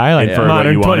scrolled by, like Inferred what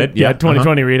modern you wanted.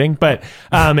 2020 reading. But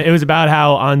it was about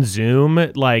how on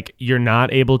Zoom, like you're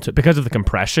not able to, because of the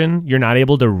compression, you're not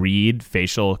able to read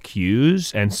facial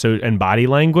cues and body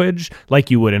language like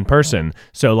you would in person.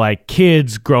 So like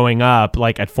kids growing up,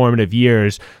 like at formative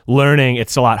years, learning,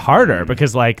 it's a lot harder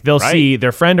because like they'll see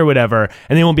their friend or whatever,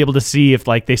 and they won't be able to see if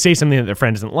like they say something that their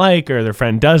friend doesn't like or their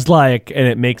friend does like. And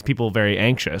it makes people very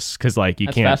anxious because like you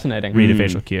can't read a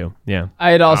facial cue. Yeah.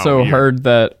 I had also heard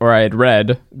that, or I had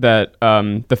read that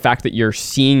the fact that you're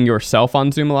seeing yourself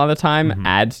on Zoom a lot of the time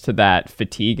adds to that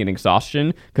fatigue and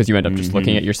exhaustion because you end up just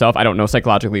looking at yourself. I don't know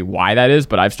psychologically why that is,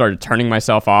 but I've started turning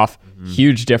myself off.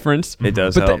 Huge difference. It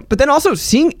does help. But then also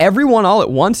seeing everyone all at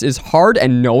once is hard,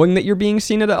 and knowing that you're being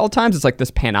seen at all times, it's like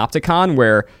this panopticon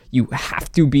where you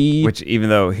have to be. Which, even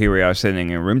though here we are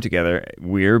sitting in a room together,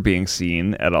 we're being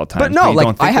seen at all times. But no, you like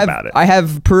don't think about it. I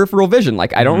have peripheral vision.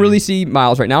 Like I don't really see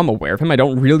Miles right now. I'm aware of him. I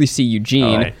don't really see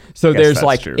Eugene. So guess there's that's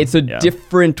like true. it's a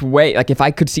different way. Like if I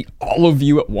could see all of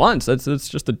you at once, it's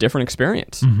just a different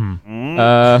experience. I'm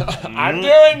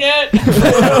doing it.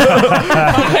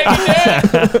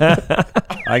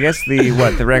 I guess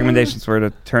the recommendations were to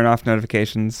turn off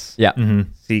notifications. Yeah.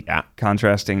 Seek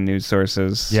contrasting news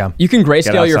sources. Yeah. You can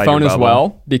grayscale your outside phone your as bubble.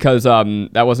 well because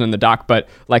that wasn't in the doc, but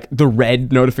like the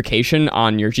red notification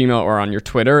on your Gmail or on your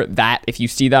Twitter, that if you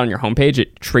see that on your homepage,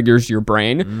 it triggers your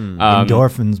brain.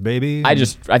 Endorphins, baby. I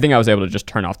think I was able to just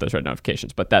turn off those red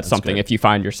notifications, but that's something if you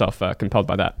find yourself compelled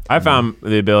by that. I found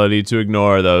the ability to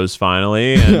ignore those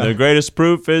finally, and the greatest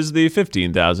proof is the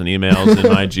 15,000 emails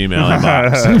in my Gmail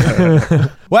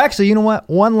inbox. Well, actually, you know what?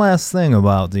 One last thing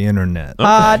about the internet.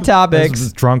 Hot I topics.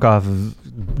 was drunk off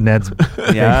of Ned's.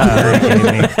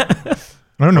 Yeah.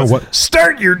 I don't know what.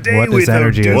 Start your day What this with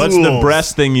energy is. What's the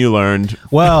best thing you learned?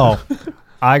 Well,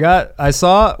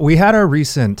 we had our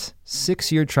recent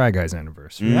 6-year Try Guys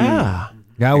anniversary. Yeah.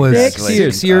 That was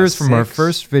 6 years from our 6.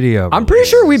 first video. I'm pretty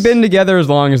sure we've been together as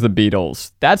long as the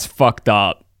Beatles. That's fucked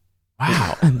up.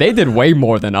 Wow. They did way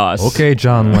more than us. Okay,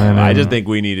 John Lennon. I just think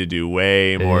we need to do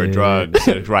way more drugs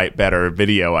to write better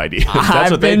video ideas. That's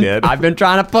what they did. I've been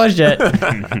trying to push it.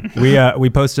 we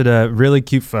posted a really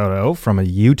cute photo from a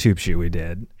YouTube shoot we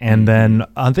did, and then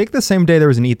I think the same day there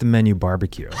was an Eat the Menu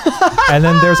barbecue, and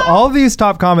then there's all these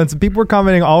top comments, and people were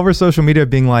commenting all over social media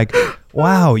being like,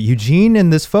 "Wow, Eugene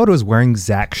in this photo is wearing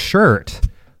Zach's shirt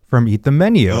from Eat the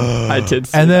Menu." I did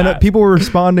see And then that. people were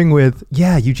responding with,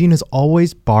 "Yeah, Eugene is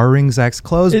always borrowing Zach's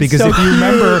clothes It's because so if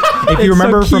you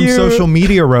remember from cute. social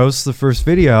media roasts, the first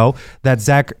video, that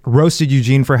Zach roasted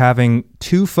Eugene for having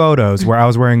 2 photos where I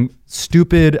was wearing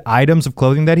stupid items of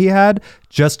clothing that he had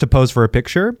just to pose for a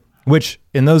picture." Which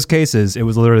in those cases, it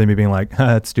was literally me being like,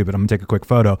 "That's stupid. I'm gonna take a quick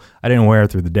photo." I didn't wear it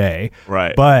through the day.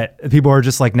 Right. But people are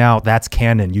just like, now that's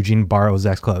canon. Eugene borrows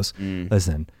Zach's clothes.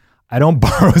 Listen. I don't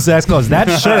borrow Zach's clothes. That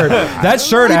shirt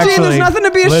Eugene, actually. there's nothing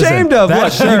to be ashamed of. That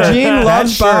Look, shirt, Eugene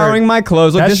loves borrowing my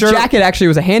clothes. Look, that this shirt- jacket actually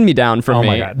was a hand-me-down from Oh me.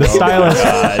 my god!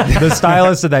 The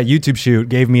stylist of that YouTube shoot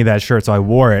gave me that shirt, so I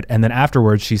wore it. And then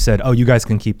afterwards, she said, "Oh, you guys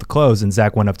can keep the clothes." And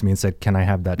Zach went up to me and said, "Can I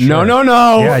have that shirt?"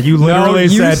 No. Yeah, you literally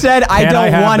No, you said, I "Can don't I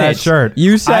have want that it. shirt?"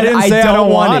 You said I didn't say I don't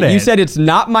don't want want it. it. You said it's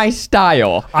not my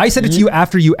style. I said it to you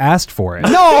after you asked for it.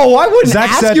 No, I wouldn't Zach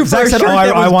ask said, you for Zach a said, shirt "Oh,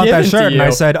 that was I want that given to shirt," and I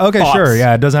you. said, "Okay, False. sure,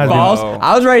 yeah, it doesn't have to be." False.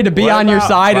 I was ready to be on your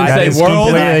side and That say, is "World."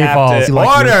 completely false. You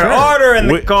like your shirt. Order in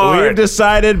the court. We've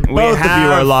decided both of you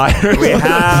are liars. We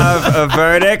have a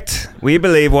verdict. We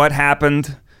believe what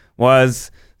happened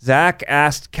was Zach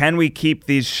asked, "Can we keep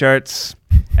these shirts?"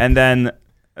 And then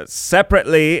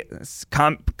separately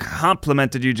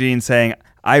complimented Eugene, saying,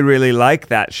 "I really like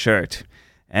that shirt."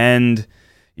 And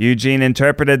Eugene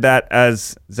interpreted that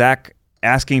as Zach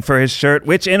asking for his shirt,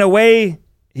 which in a way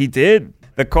he did.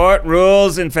 The court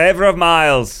rules in favor of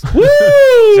Miles. Woo!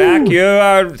 Zach, you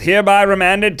are hereby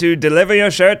remanded to deliver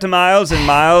your shirt to Miles, and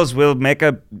Miles will make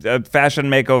a fashion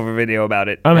makeover video about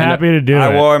it. I'm happy to do it.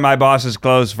 I wore my boss's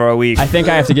clothes for a week. I think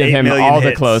I have to give 8 him million all the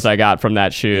hits. clothes I got from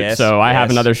that shoot. Yes, so I have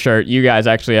yes. another shirt. You guys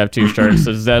actually have 2 shirts.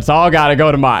 So that's all got to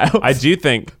go to Miles. I do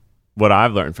think what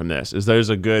I've learned from this is there's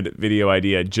a good video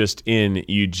idea just in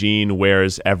Eugene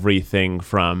wears everything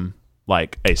from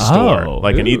like a store,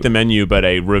 like an Eat the Menu, but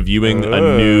a reviewing a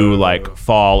new like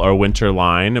fall or winter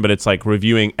line, but it's like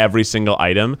reviewing every single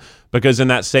item, Because in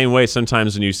that same way,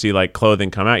 sometimes when you see like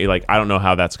clothing come out, you're like, I don't know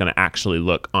how that's going to actually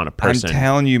look on a person. I'm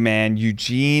telling you, man,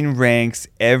 Eugene ranks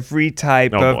every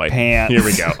type of pants. Here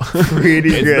we go. Pretty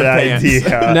good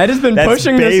idea. Ned has been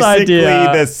pushing this idea. idea.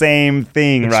 Basically the same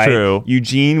thing, It's right? true.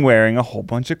 Eugene wearing a whole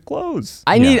bunch of clothes.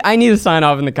 I need to sign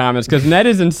off in the comments because Ned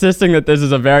is insisting that this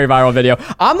is a very viral video.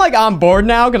 I'm like on board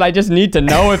now because I just need to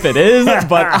know if it is,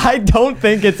 but I don't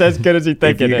think it's as good as you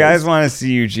think If it is. you guys want to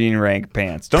see Eugene rank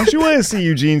pants, don't you want to see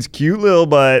Eugene's cute little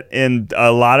butt in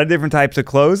a lot of different types of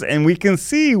clothes, and we can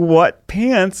see what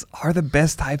pants are the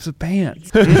best types of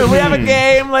pants. We have a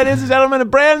game, ladies and gentlemen, a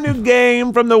brand new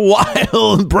game from the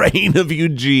wild brain of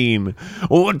Eugene.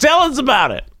 Well, tell us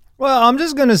about it. Well, I'm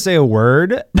just going to say a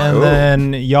word, and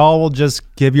then y'all will just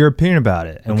give your opinion about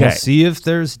it. And we'll see if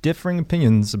there's differing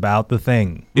opinions about the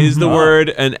thing. Is the word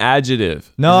an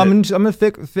adjective? No, I'm going to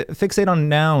fixate on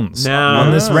nouns. Nouns.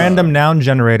 On this random noun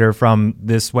generator from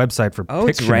this website for Pictionary.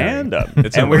 It's random.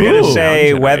 It's and we're going to Ooh.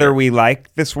 say Noun whether generator. we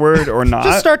like this word or not.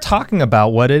 Just start talking about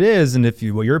what it is and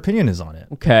what your opinion is on it.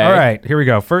 Okay. All right, here we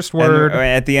go. First And word.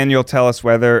 at the end, you'll tell us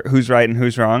who's right and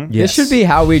who's wrong. This should be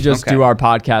how we just do our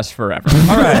podcast forever.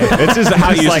 All right. It's just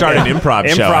how you like start an an improv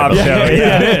show. Improv show.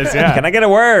 Yeah, it is. Yeah. Can I get a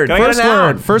word?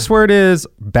 First word is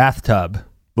bathtub.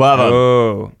 Love them.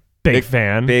 Oh, Big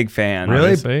fan. big fan.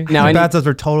 Really? Obviously. Now I need- Bathtubs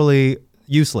are totally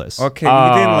useless. Okay,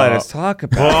 you didn't let us talk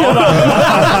about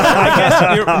I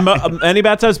guess any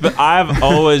bathtubs, but I've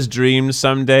always dreamed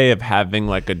someday of having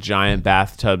like a giant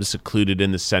bathtub secluded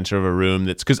in the center of a room.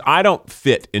 That's because I don't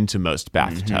fit into most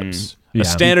bathtubs. A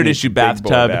standard issue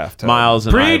bathtub, bathtub. Miles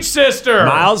and Preach, sister.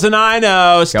 Miles and I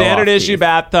know standard off, issue Keith.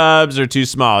 bathtubs are too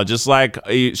small. Just like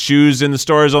shoes in the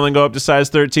stores only go up to size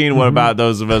 13. What about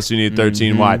those of us who need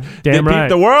 13 wide? Damn right.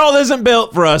 The world isn't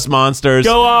built for us monsters.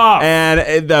 Go off.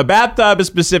 And the bathtub is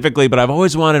specifically, but I've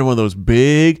always wanted one of those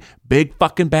big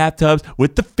fucking bathtubs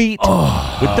with the feet, with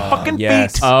the fucking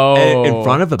yes. feet, Oh. in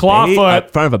front of a Clawfoot. in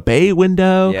front of a bay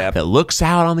window Yep. that looks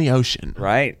out on the ocean.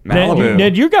 Right, Ned, Malibu.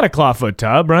 Ned, you got a clawfoot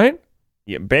tub, right?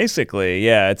 Yeah, basically,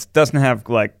 yeah. It doesn't have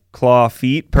like claw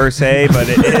feet per se, but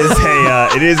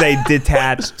it is a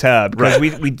detached tub because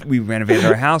we renovated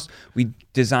our house. We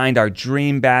designed our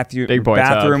dream bathroom. Big boy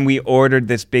tub. We ordered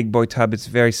this big boy tub. It's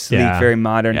very sleek, Yeah. very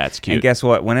modern. Yeah, it's cute. And guess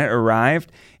what? When it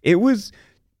arrived, it was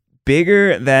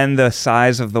bigger than the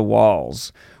size of the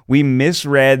walls. We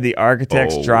misread the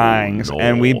architect's drawings,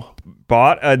 and we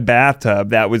bought a bathtub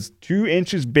that was 2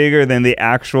 inches bigger than the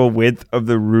actual width of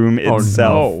the room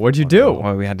itself. Oh, what'd you do?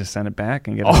 Well, we had to send it back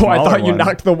and get. Oh, I thought you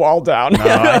knocked the wall down. No,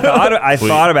 I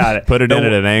thought about it. Put it in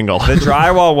at an angle. The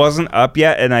drywall wasn't up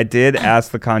yet, and I did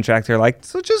ask the contractor, like,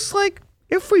 so just like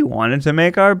if we wanted to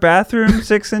make our bathroom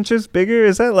 6 inches bigger,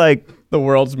 is that like The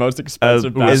world's most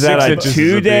expensive bathroom. is that 6 a inches is a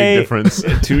big 2-day difference.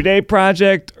 2-day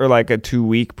project or like a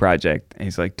 2-week project? And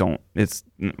he's like, it's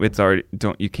already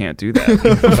you can't do that.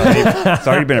 It's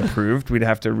already been approved. We'd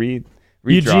have to redraw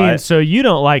Eugene, it. so you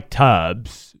don't like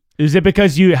tubs. Is it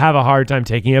because you have a hard time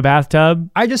taking a bathtub?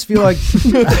 I just feel like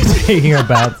taking a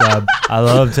bathtub. I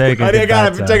love taking I a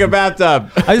gotta bathtub. take a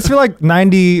bathtub. I just feel like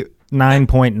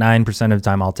 99.9% of the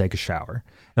time I'll take a shower.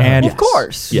 And Of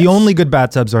course. the only good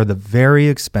bathtubs are the very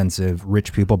expensive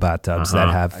rich people bathtubs that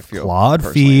have feel clawed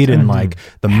personally feet in like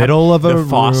the middle of a The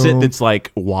faucet room. that's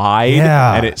like wide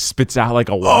Yeah. and it spits out like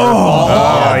a waterfall.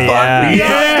 Oh yeah.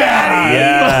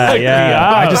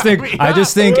 Yeah. I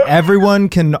just think everyone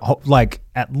can like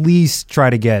at least try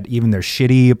to get even their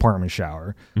shitty apartment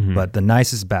shower, but the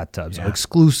nicest bathtubs are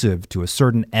exclusive to a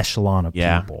certain echelon of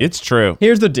Yeah, people. it's true.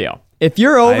 Here's the deal. If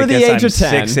you're over I the guess age I'm of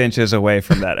 10, 6 inches away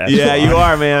from that. Yeah, echelon. you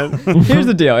are, man. here's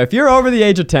the deal. If you're over the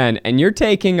age of 10 and you're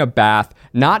taking a bath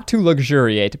not to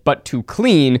luxuriate, but to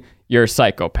clean, you're a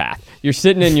psychopath. You're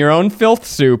sitting in your own filth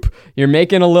soup. You're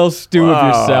making a little stew of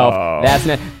yourself. That's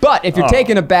not. But if you're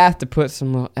taking a bath to put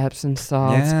some little Epsom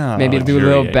salts, Yeah. maybe do a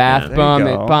little Luxuriate, bath yeah. There bomb,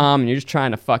 you go. and you're just trying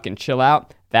to fucking chill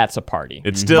out, that's a party.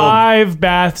 It's still. 5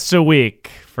 baths a week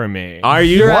for me. Are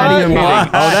you You're out of kidding? your mind.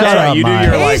 Oh, that's Shut right. up, You do Miles.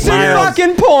 your like Case in Miles.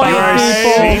 fucking point, You are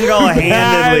people.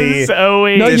 single-handedly Baths a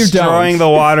week. No, you destroying don't. the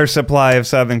water supply of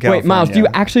Southern California. Wait, Miles, do you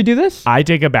actually do this? I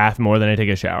take a bath more than I take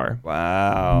a shower.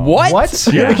 Wow. What?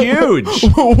 You're huge.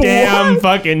 Damn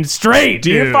fucking straight,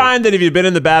 Do you dude. find that if you've been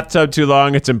in the bathtub too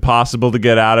long, it's impossible to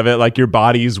get out of it? Like your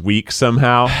body's weak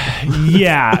somehow?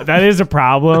 Yeah, that is a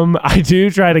problem. I do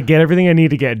try to get everything I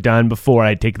need to get done before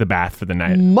I take the bath for the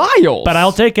night. Miles. But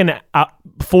I'll take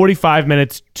 45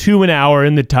 minutes to an hour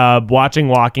in the tub watching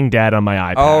Walking Dead on my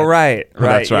iPad. Oh, right.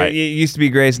 That's right. It used to be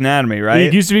Grey's Anatomy, right?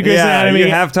 It used to be Grey's Anatomy. You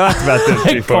have talked about this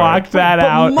I before. clocked that But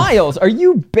out. Miles, are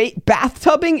you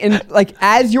bathtubing and like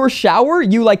as your shower,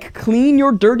 you like clean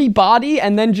your dirty body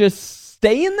and then just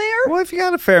stay in there? Well, if you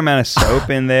got a fair amount of soap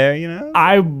in there,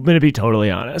 I'm gonna be totally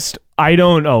honest. I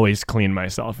don't always clean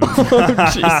myself.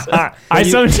 Jesus. I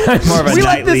sometimes more of a We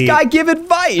let this nightly- guy give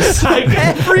advice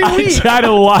every I week. try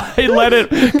to let it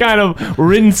kind of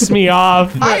rinse me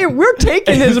off. We're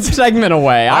taking his segment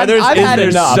away. I've had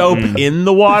is there enough. soap in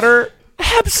the water?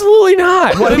 Absolutely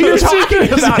not. What are you talking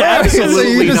about?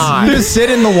 Absolutely you not. just sit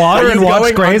in the water and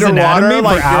watch Grey's Anatomy for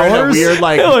like hours? You're in a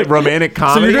weird Look, romantic So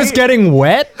comedy. you're just getting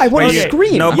wet? I want to Wait,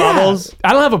 scream. no bubbles?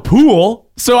 I don't have a pool,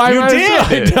 so I You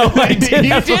did. I did.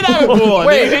 You did have a pool.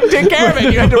 Wait, you didn't take care of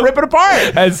it. You had to rip it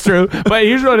apart. That's true. But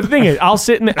here's what the thing is. I'll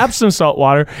sit in the Epsom salt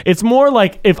water. It's more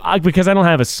like because I don't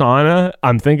have a sauna,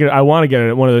 I'm thinking I want to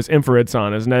get one of those infrared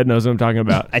saunas. Ned knows what I'm talking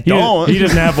about. I don't. He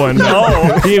doesn't have one.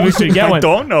 No. We should get I one.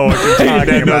 don't know what you're talking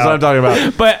That's what I'm about. talking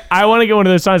about. But I want to get one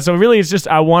of those saunas. So really, it's just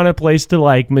I want a place to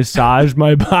like massage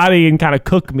my body and kind of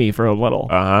cook me for a little.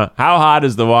 How hot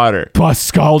is the water? Plus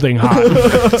scalding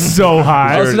hot. So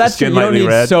hot. Oh, so that's Skin you don't lightly need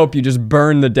red? soap. You just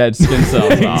burn the dead skin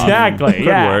cells off. Exactly. Could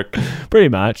Yeah. work. Pretty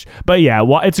much. But yeah,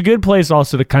 it's a good place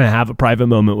also to kind of have a private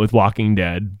moment with Walking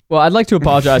Dead. Well, I'd like to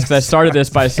apologize because I started this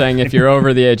by saying if you're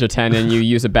over the age of 10 and you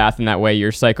use a bath in that way, you're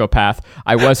a psychopath.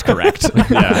 I was correct.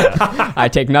 Yeah. I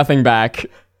take nothing back.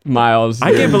 Miles, I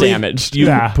you're can't believe damaged. you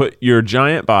Yeah. put your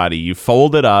giant body, you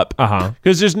fold it up.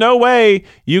 Because there's no way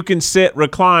you can sit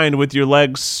reclined with your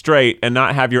legs straight and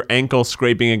not have your ankle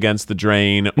scraping against the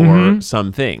drain or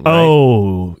something. Right?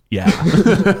 Oh, yeah.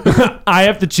 I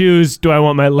have to choose, do I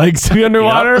want my legs to be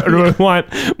underwater or do I want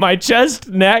my chest,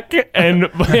 neck,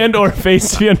 and or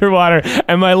face to be underwater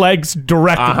and my legs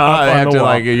directly up They on have the to wall?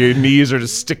 like your knees are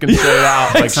just sticking straight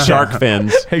out like shark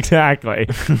fins. Exactly.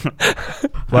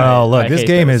 Well, look, I this hate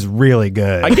game those. is really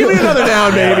good. Give me another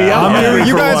down, baby. I'm hungry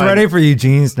You for guys one. ready for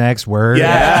Eugene's next word?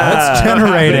 Yeah. Let's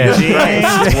generate it. Eugene's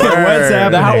What's word.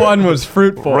 happening? That one was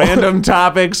fruitful. Random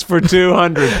topics for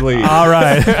 200, please. All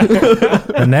right.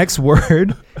 The next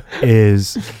word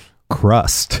is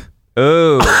crust.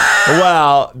 Ooh.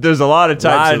 Well, there's a lot of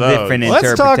types of those. different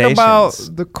Let's talk interpretations.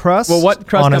 about the crust, Well, what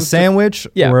crust on a comes to- sandwich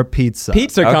Yeah. or a pizza.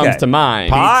 Pizza Okay. comes to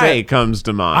mind. Pie comes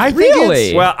to mind. I think Really?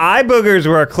 it's- Well, eye boogers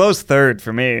were a close third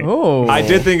for me. Oh. I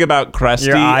did think about crusty.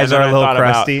 Your eyes and then are a I little thought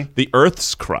about crusty. the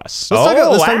Earth's crust.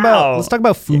 wow. let's talk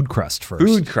about food crust first.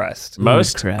 Food crust.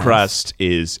 Most crust. crust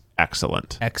is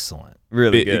excellent. Excellent.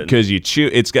 Really good. Because you chew,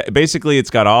 it's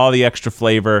got all the extra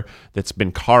flavor that's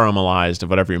been caramelized of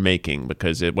whatever you're making.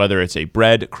 Because whether it's a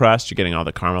bread crust, you're getting all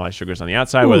the caramelized sugars on the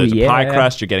outside. Whether it's a pie yeah.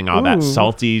 crust, you're getting all that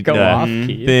salty Go off,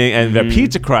 Keith. thing. And the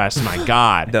pizza crust, my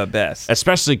God, The best.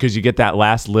 especially because you get that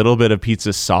last little bit of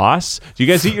pizza sauce. Do you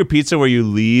guys eat your pizza where you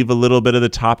leave a little bit of the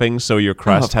topping so your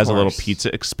crust Of has a little course.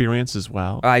 pizza experience as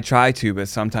well? I try to, but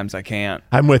sometimes I can't.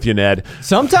 I'm with you, Ned.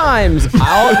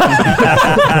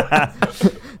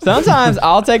 Sometimes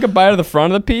I'll take a bite of the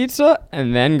front of the pizza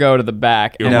and then go to the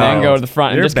back and No. then go to the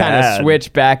front and You're just kind of bad.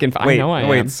 switch back and Wait, I know I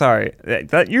wait, am. sorry.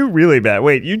 That you're really bad.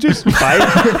 Wait, you just bite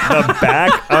the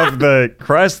back of the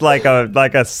crust like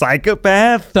a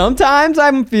psychopath? Sometimes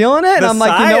I'm feeling it and The I'm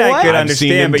like, you side know I what? could I've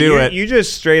seen him understand, but do it. you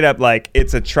just straight up like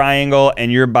it's a triangle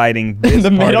and you're biting this The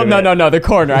part middle? of No, it. no, the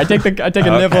corner. I take a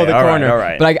nibble of the all right, corner. all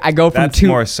right. But I go from That's two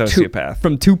more sociopath.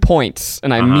 from 2 points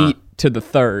and I meet to the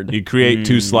third. You create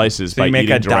two slices So by you make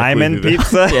eating a directly diamond through the-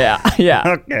 pizza? Yeah.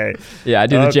 Okay. Yeah, I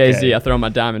do the Okay. Jay-Z. I throw my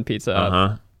diamond pizza up.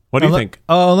 Uh-huh. What do you think?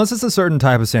 Oh, unless it's a certain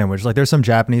type of sandwich. Like there's some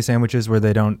Japanese sandwiches where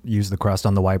they don't use the crust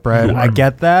on the white bread. I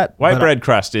get that. White but bread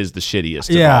crust is the shittiest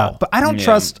of Yeah, all. but I don't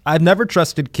trust. I've never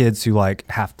trusted kids who like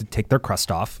have to take their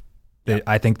crust off.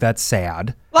 I think that's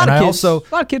sad. A lot and of I kids. also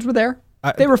A lot of kids were there.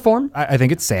 They reform. I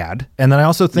think it's sad. And then I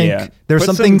also think Yeah. there's Put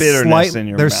some something bitterness in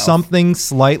your there's mouth. something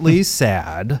slightly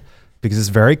sad because it's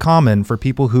very common for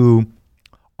people who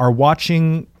are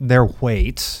watching their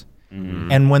weight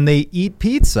and when they eat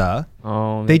pizza,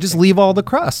 they just leave all the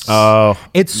crusts. Oh.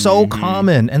 It's so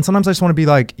common. And sometimes I just want to be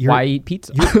like, Why eat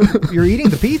pizza? you're eating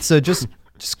the pizza, just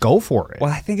go for it. Well,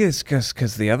 I think it's just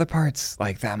because the other part's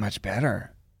like that much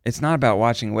better. It's not about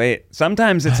watching weight.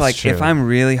 Sometimes it's like if true. I'm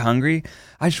really hungry,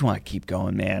 I just want to keep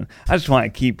going, man. I just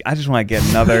want to get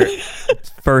another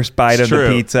first bite of true. the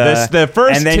pizza. The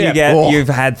first and then tip. you've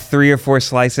had 3 or 4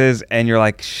 slices and you're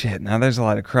like, shit, now there's a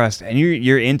lot of crust. And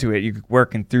you're into it. You're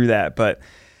working through that. But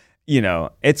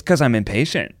it's because I'm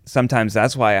impatient. Sometimes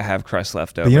that's why I have crust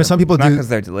left over. But some people it's not do because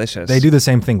they're delicious. They do the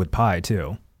same thing with pie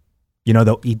too.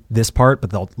 they'll eat this part, but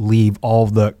they'll leave all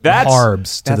the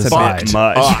carbs to the side. Bit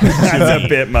much. That's a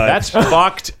bit much. That's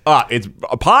fucked up. It's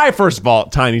a pie, first of all,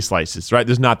 tiny slices, right?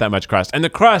 There's not that much crust. And the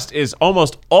crust is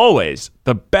almost always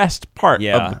the best part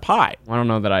of the pie. I don't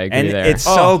know that I agree And there. it's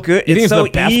so good. You think it's so the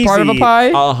best easy. part of a pie?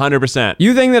 100%.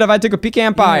 You think that if I took a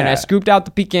pecan pie and I Yeah. scooped out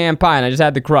the pecan pie and I just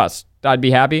had the crust, I'd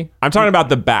be happy? I'm talking about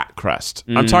the back crust.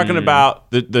 I'm talking about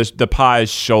the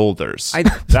pie's shoulders.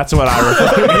 That's what I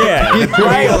refer to. Yeah.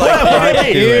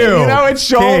 You know, its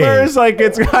shoulders, like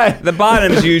it's got... The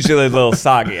bottom's usually a little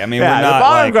soggy. I mean, Yeah, we're not the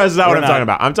bottom like, crust is not what we're I'm not talking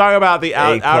about. I'm talking about the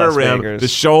A+ outer rim, bakers. the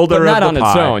shoulder But not of on the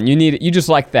its pie. own. You just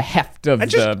like the heft of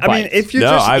the I mean, bite. if you're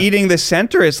No, just I've- eating the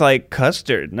center, it's like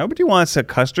custard. Nobody wants a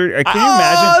custard. Can you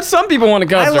imagine? Some people want to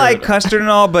custard. I like custard and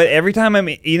all, but every time I'm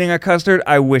eating a custard,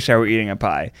 I wish I were eating a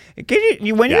pie.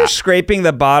 When you're scraping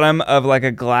the bottom of like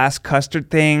a glass custard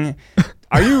thing,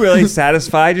 are you really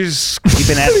satisfied? You're just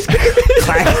scraping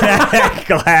at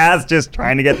glass, just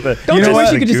trying to get the. Don't you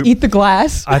wish you could just eat the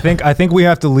glass? I think we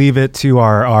have to leave it to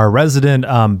our resident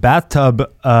bathtub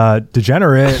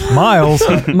degenerate, Miles.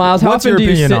 Miles, how what's often your do you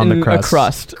opinion sit on in the a crust?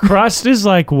 crust? Crust is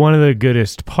like one of the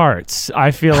goodest parts.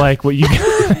 I feel like what you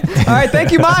All right,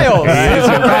 thank you, Miles. He is,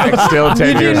 in fact, still 10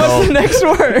 Eugene, years what's old. the next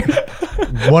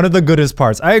word? One of the goodest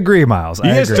parts. I agree, Miles. You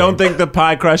I just agree. don't think the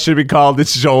pie crust should be called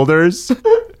its shoulders?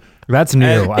 That's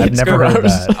new. I've It's never heard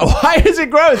gross. that. Why is it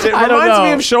gross? It I don't reminds me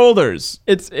know. of shoulders.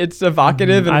 It's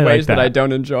evocative in I like ways that that. I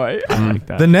don't enjoy. like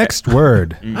that. The next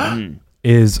word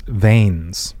is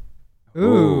veins.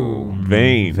 Ooh.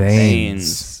 Veins.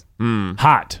 Veins.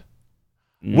 Hot.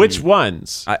 Which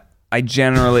ones? I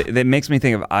generally that makes me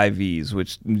think of IVs,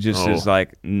 which just is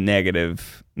like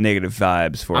negative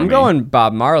vibes for me. I'm going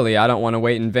Bob Marley. I don't want to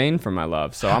wait in vain for my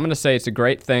love. So I'm going to say it's a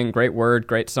great thing, great word,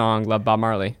 great song. Love Bob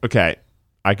Marley. Okay.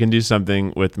 I can do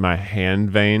something with my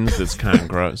hand veins that's kind of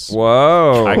gross.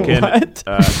 Whoa. I can.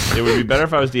 It would be better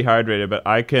if I was dehydrated, but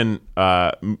I can.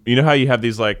 You know how you have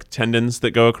these like tendons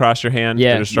that go across your hand?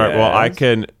 Yeah. To start. Well, I Yes.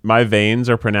 can. My veins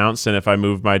are pronounced, and if I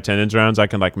move my tendons around, I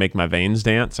can like make my veins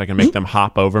dance. I can make them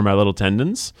hop over my little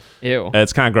tendons. Ew.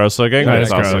 It's kind of gross looking, but That it's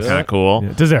is also gross. kind of cool.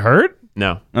 Yeah. Does it hurt?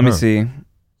 No. Let me see.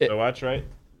 So watch right.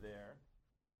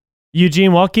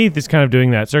 Eugene, while Keith is kind of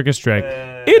doing that circus trick,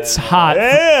 it's hot.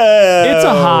 Yeah. It's a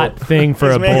hot thing for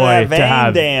He's a making boy that to vein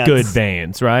have dance. good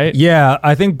veins, right? Yeah,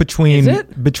 I think between Is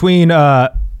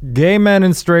it? gay men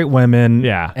and straight women,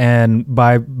 Yeah. and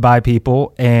bi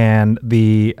people and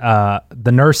the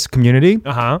nurse community,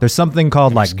 there's something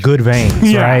called like good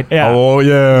veins, right? Yeah. Oh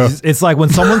yeah. It's like when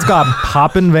someone's got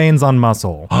poppin' veins on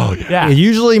muscle. Oh Yeah. It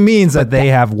usually means that they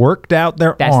have worked out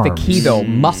their That's arms. the key, though.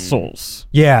 Muscles.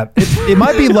 Yeah, it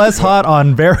might be less hot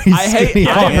on very skinny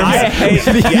arms. I hate-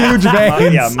 the huge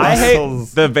veins. Yeah, I hate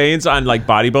muscles. the veins on like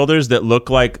bodybuilders that look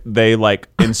like they like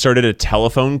inserted a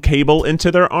telephone cable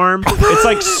into their arm. It's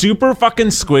like super fucking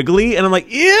squiggly, and I'm like,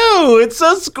 ew, it's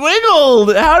so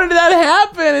squiggled. How did that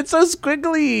happen? It's so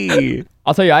squiggly.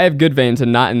 I'll tell you, I have good veins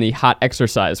and not in the hot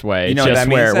exercise way. You know what just that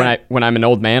means, where then? when I'm an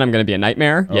old man, I'm going to be a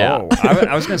nightmare. Yeah. Oh,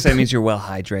 I was going to say it means you're well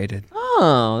hydrated.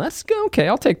 Oh, that's good. Okay,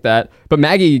 I'll take that. But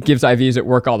Maggie gives IVs at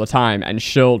work all the time, and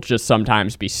she'll just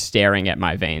sometimes be staring at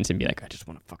my veins and be like, I just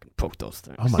want to fucking poke those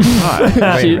things. Oh my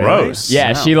god, She- gross.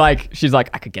 Yeah, she's like,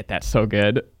 I could get that so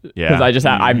good. Yeah. Because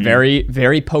I'm very,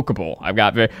 very pokeable.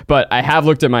 But I have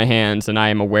looked at my hands, and I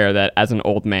am aware that as an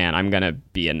old man, I'm gonna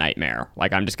be a nightmare.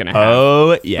 Like I'm just gonna have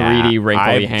Oh yeah, 3D wrinkly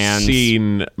I've hands.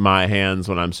 seen my hands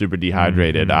when I'm super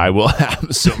dehydrated. I will have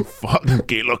some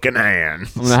funky looking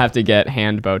hands. I'm gonna have to get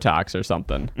hand Botox or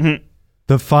something.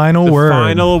 The final The word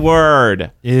final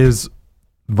word. is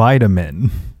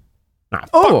vitamin.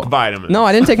 Fuck vitamins. No,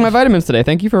 I didn't take my vitamins today.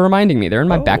 Thank you for reminding me. They're in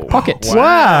my back pocket.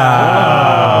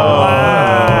 Wow.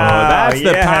 That's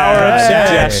the yes. power of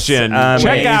suggestion. Amazing.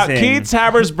 Check out Keith's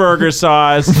Haber's Burger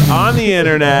Sauce on the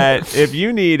internet if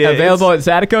you need it. Available at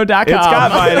Zydeco.com. It's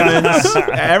got vitamins.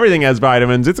 Everything has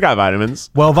vitamins. It's got vitamins.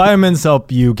 Well, vitamins help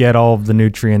you get all of the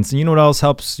nutrients. And you know what else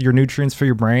helps your nutrients for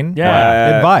your brain?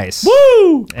 Yeah. Advice.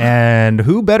 Woo! And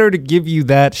who better to give you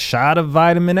that shot of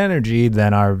vitamin energy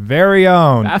than our very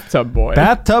own Bathtub boy.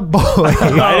 bathtub boy,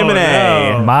 Vitamin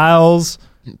A. Miles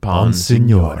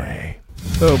Bonsignore.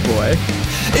 Oh boy.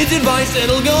 It's advice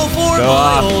that'll go for Go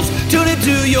off. miles. Tune it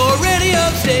to your radio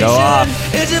station. Go off.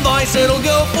 It's advice that'll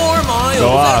go for miles. Go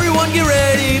off. Everyone get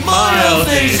ready. Miles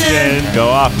Station. Go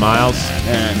off, Miles.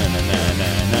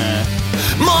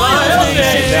 Miles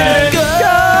Station. Go.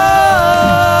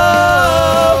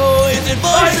 It's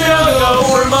advice that'll go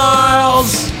for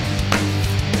miles.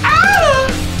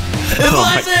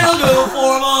 Advice that'll go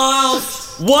for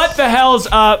miles. What the hell's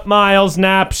up, Miles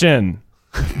Naption?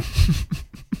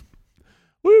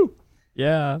 Woo.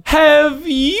 Yeah. Have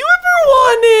you ever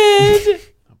wanted...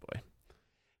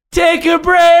 Take a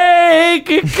break,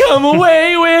 come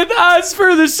away with us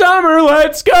for the summer,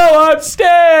 let's go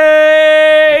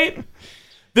upstate.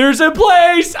 There's a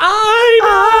place I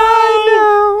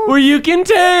know where you can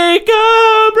take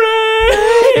a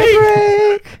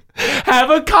break. Have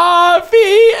a coffee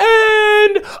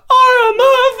and or a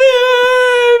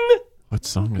muffin. What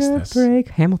song is this? Break.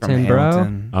 Hamilton, bro.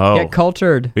 Hamilton. Oh, Get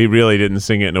cultured. we really didn't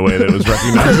sing it in a way that was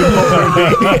recognizable for me.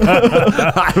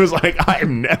 I was like, I've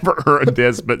never heard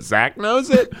this, but Zach knows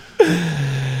it.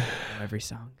 Every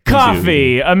song.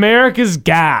 Coffee, America's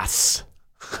gas.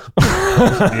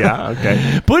 Yeah,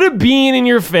 okay. Put a bean in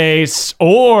your face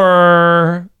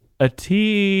or a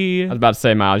tea. I was about to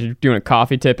say, Miles, you're doing a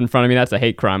coffee tip in front of me. That's a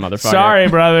hate crime, motherfucker. Sorry,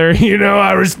 brother. You know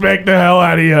I respect the hell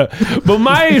out of you. But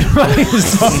my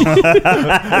advice...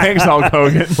 Thanks, Hulk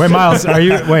Hogan. Wait, Miles,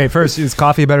 first, is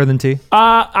coffee better than tea?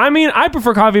 I mean, I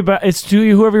prefer coffee, but it's to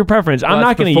you, whoever your preference. I'm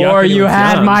not going to Before you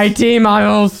had my tea,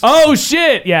 Miles. Oh,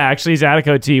 shit. Yeah, actually,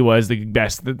 Zydeco tea was the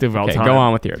best of all Okay, time. go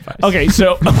on with your advice. Okay,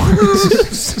 so...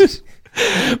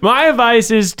 My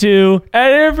advice is to,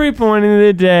 at every point in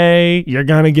the day, you're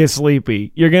going to get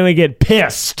sleepy. You're going to get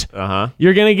pissed.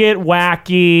 You're going to get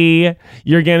wacky.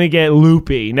 You're going to get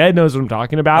loopy. Ned knows what I'm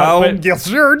talking about. Oh, yes,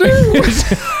 sure do.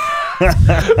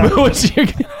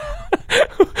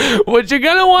 What you're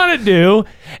going to want to do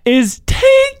is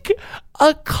take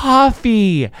a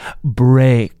coffee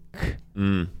break.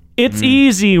 It's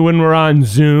easy when we're on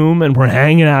Zoom and we're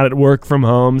hanging out at work from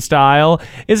home style.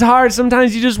 It's hard.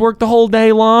 Sometimes you just work the whole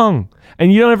day long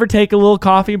and you don't ever take a little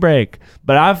coffee break.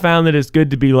 But I've found that it's good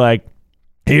to be like,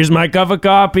 here's my cup of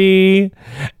coffee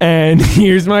and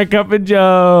here's my cup of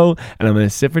Joe. And I'm going to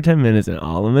sit for 10 minutes and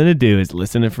all I'm going to do is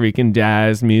listen to freaking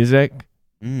jazz music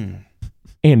and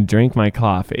drink my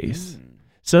coffees.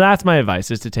 So that's my advice,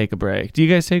 is to take a break. Do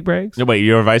you guys take breaks? No, wait,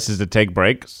 your advice is to take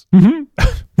breaks?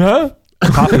 Huh?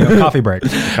 Coffee break.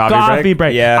 Coffee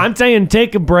break. Yeah. I'm saying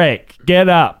take a break. Get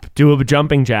up. Do a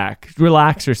jumping jack.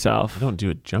 Relax yourself. I don't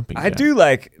do a jumping I jack. do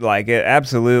like it,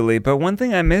 absolutely. But one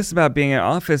thing I miss about being in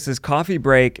office is coffee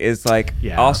break is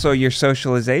also your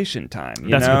socialization time.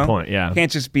 You That's know? a good point, yeah. You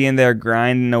can't just be in there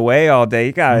grinding away all day.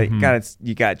 You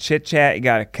gotta chit chat, you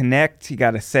gotta connect, you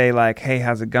gotta say like, hey,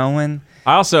 how's it going?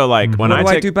 I also like when What do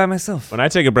I I do by myself? when I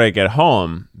take a break at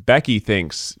home, Becky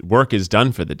thinks work is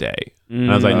done for the day. And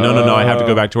I was like, no, I have to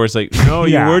go back to work. It's like, no,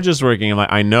 you were just working. I'm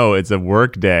like, I know, it's a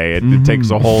work day. It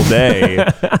takes a whole day.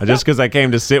 Just because I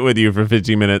came to sit with you for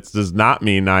 15 minutes does not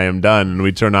mean I am done. And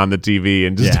we turn on the TV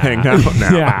and just hang out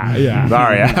now.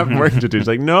 Sorry, I have work to do. She's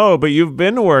like, no, but you've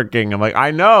been working. I'm like,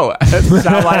 I know. That's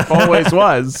how life always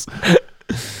was.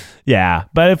 Yeah,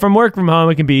 but from work from home,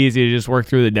 it can be easy to just work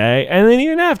through the day and then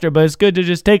even after. But it's good to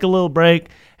just take a little break,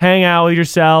 hang out with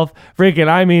yourself. Freaking,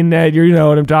 I mean, Ned, you know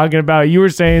what I'm talking about. You were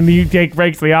saying that you take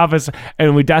breaks to the office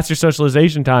and that's your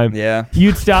socialization time. Yeah.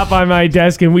 You'd stop by my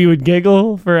desk and we would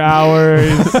giggle for hours.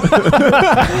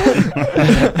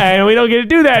 And we don't get to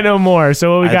do that no more.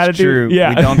 So what we got to do? Yeah.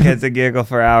 We don't get to giggle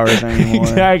for hours anymore.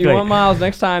 Exactly. You want, Miles,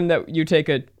 next time that you take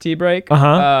a tea break, you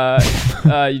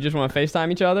just want to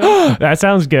FaceTime each other? That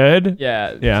sounds good.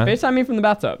 Yeah. Yeah. FaceTime me from the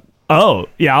bathtub. Oh,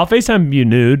 yeah, I'll FaceTime you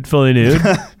fully nude.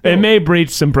 It may breach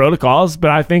some protocols, but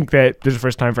I think that there's a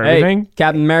first time for everything. Hey,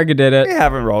 Captain America did it. We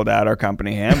haven't rolled out our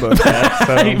company handbook yet,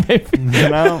 so, you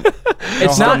know.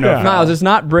 It's not, Miles, it's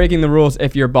not breaking the rules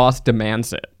if your boss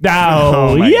demands it.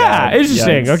 Oh, my yeah, God.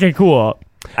 interesting. Yikes. Okay, cool.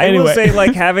 I will Anyway. say,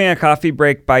 like, having a coffee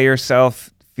break by yourself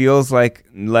feels like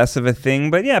less of a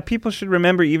thing. But, yeah, people should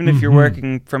remember, even if you're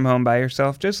working from home by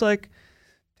yourself, just, like,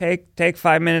 take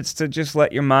 5 minutes to just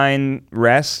let your mind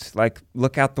rest. Like,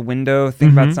 look out the window,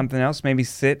 think about something else, maybe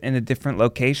sit in a different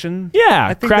location. Yeah,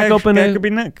 I think crack open that could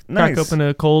be nice. Crack open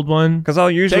a cold one. Because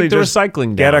I'll usually Take the just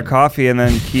recycling get a down. coffee and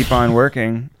then keep on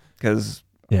working because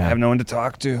Yeah. I have no one to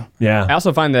talk to. Yeah. I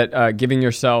also find that giving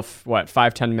yourself,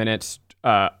 5-10 minutes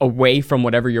away from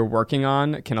whatever you're working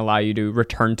on can allow you to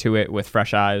return to it with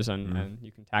fresh eyes and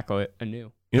you can tackle it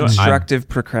anew. You know what? Constructive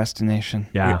procrastination.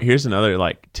 Yeah. Here's another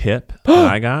tip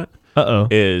that I got. Uh-oh.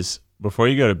 Is before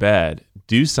you go to bed,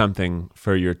 do something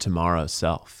for your tomorrow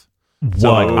self.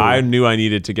 So I knew I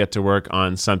needed to get to work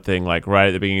on something right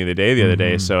at the beginning of the day the other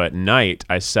day. So at night,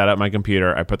 I set up my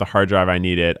computer. I put the hard drive I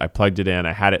needed. I plugged it in.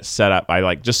 I had it set up.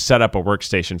 I just set up a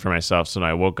workstation for myself. So when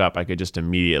I woke up, I could just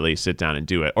immediately sit down and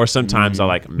do it. Or sometimes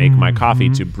I'll make my coffee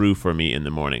to brew for me in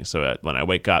the morning. So that when I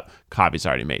wake up, coffee's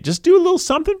already made. Just do a little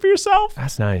something for yourself.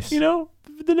 That's nice. For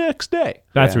the next day.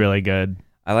 That's really good.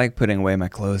 I like putting away my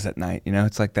clothes at night.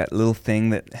 It's like that little thing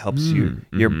that helps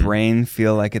your brain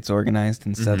feel like it's organized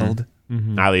and settled.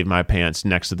 I leave my pants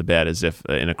next to the bed as if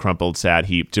in a crumpled, sad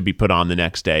heap to be put on the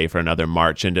next day for another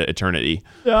march into eternity.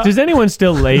 Does anyone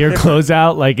still lay your clothes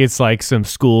out like it's like some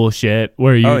school shit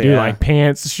where you do like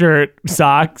pants, shirt,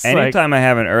 socks? Anytime I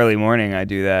have an early morning, I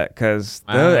do that because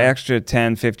the extra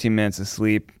 10, 15 minutes of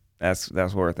sleep, that's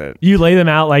worth it. You lay them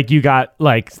out like you got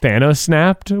like Thanos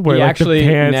snapped? Where he like actually, the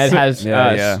pants...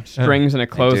 Ned has strings and a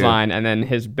clothesline, and then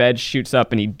his bed shoots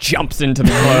up and he jumps into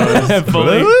the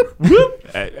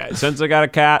clothes. Since I got a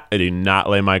cat, I do not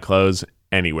lay my clothes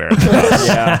anywhere in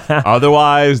the house.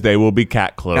 Otherwise, they will be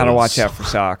cat clothes. Gotta watch out for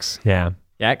socks. Yeah.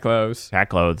 Cat clothes. Cat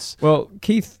clothes. Well,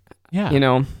 Keith, Yeah. you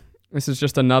know, this is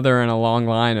just another in a long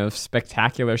line of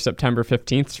spectacular September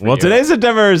 15th. Well, today's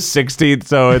September 16th,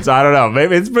 so it's, I don't know.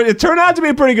 Maybe it turned out to be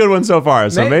a pretty good one so far.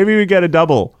 So maybe we get a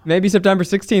double. Maybe September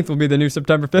 16th will be the new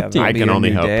September 15th. I can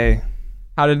only hope. Day.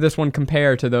 How did this one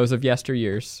compare to those of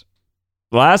yesteryears?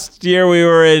 Last year we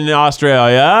were in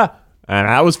Australia, and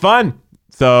that was fun.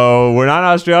 So we're not in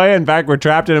Australia. In fact, we're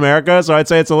trapped in America, so I'd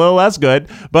say it's a little less good.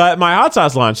 But my hot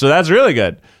sauce launched, so that's really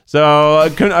good. So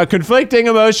conflicting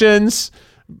emotions.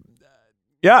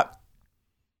 Yeah.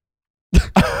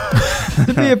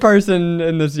 To be a person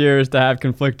in this year is to have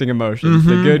conflicting emotions.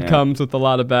 The good comes with a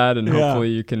lot of bad, and hopefully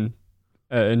you can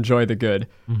enjoy the good.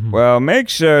 Well, make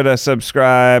sure to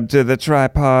subscribe to the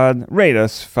Tripod, rate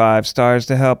us 5 stars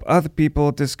to help other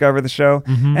people discover the show,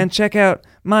 and check out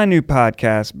my new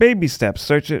podcast, Baby Steps.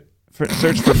 Search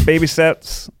for Baby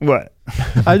Steps. What?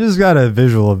 I just got a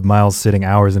visual of Miles sitting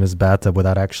hours in his bathtub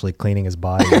without actually cleaning his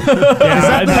body. Was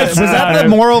that the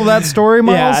moral of that story,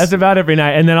 Miles? Yeah, it's about every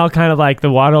night, and then I'll kind of like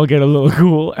the water will get a little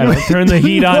cool, and I'll turn the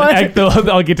heat on.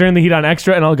 I'll turn the heat on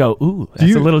extra, and I'll go, ooh,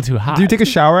 that's a little too hot. Do you take a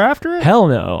shower after it? Hell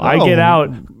no! I get out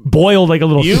boiled like a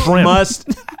little You shrimp. must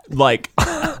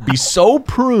be so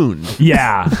pruned.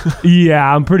 Yeah,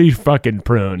 I'm pretty fucking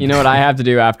pruned. You know what I have to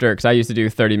do after? Because I used to do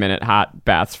 30-minute hot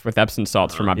baths with Epsom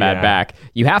salts for my bad back.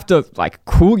 You have to like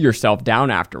cool yourself down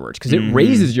afterwards because it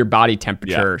raises your body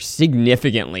temperature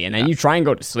significantly, and then you try and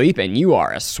go to sleep, and you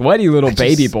are a sweaty little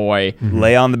baby boy.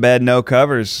 Lay on the bed, no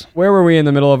covers. Where were we in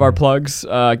the middle of our plugs?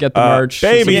 Get the merch.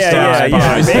 Baby Steps.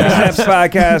 Baby Steps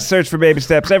Podcast. Search for Baby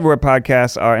Steps everywhere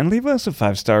podcasts are, and leave us a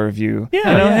 5-star review.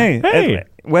 Yeah, Hey.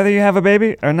 Whether you have a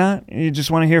baby or not, you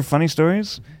just want to hear funny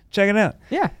stories, check it out.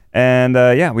 Yeah. And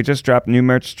we just dropped new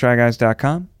merch,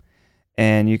 tryguys.com.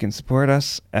 And you can support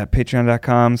us at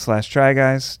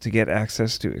patreon.com/tryguys to get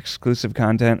access to exclusive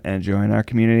content and join our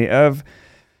community of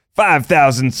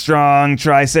 5,000 strong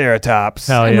Triceratops.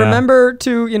 Hell And yeah. remember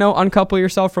to, uncouple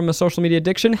yourself from a social media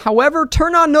addiction. However,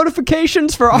 turn on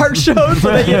notifications for our shows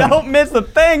so that you don't miss a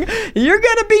thing. You're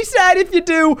going to be sad if you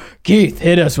do. Keith,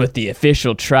 hit us with the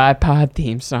official Tripod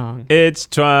theme song. It's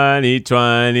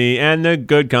 2020, and the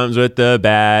good comes with the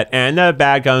bad, and the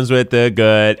bad comes with the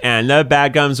good, and the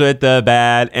bad comes with the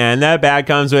bad, and the bad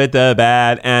comes with the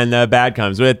bad, and the bad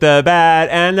comes with the bad,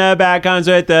 and the bad comes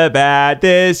with the bad.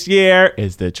 This year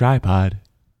is the Tripod.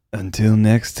 Until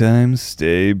next time,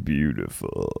 stay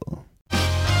beautiful.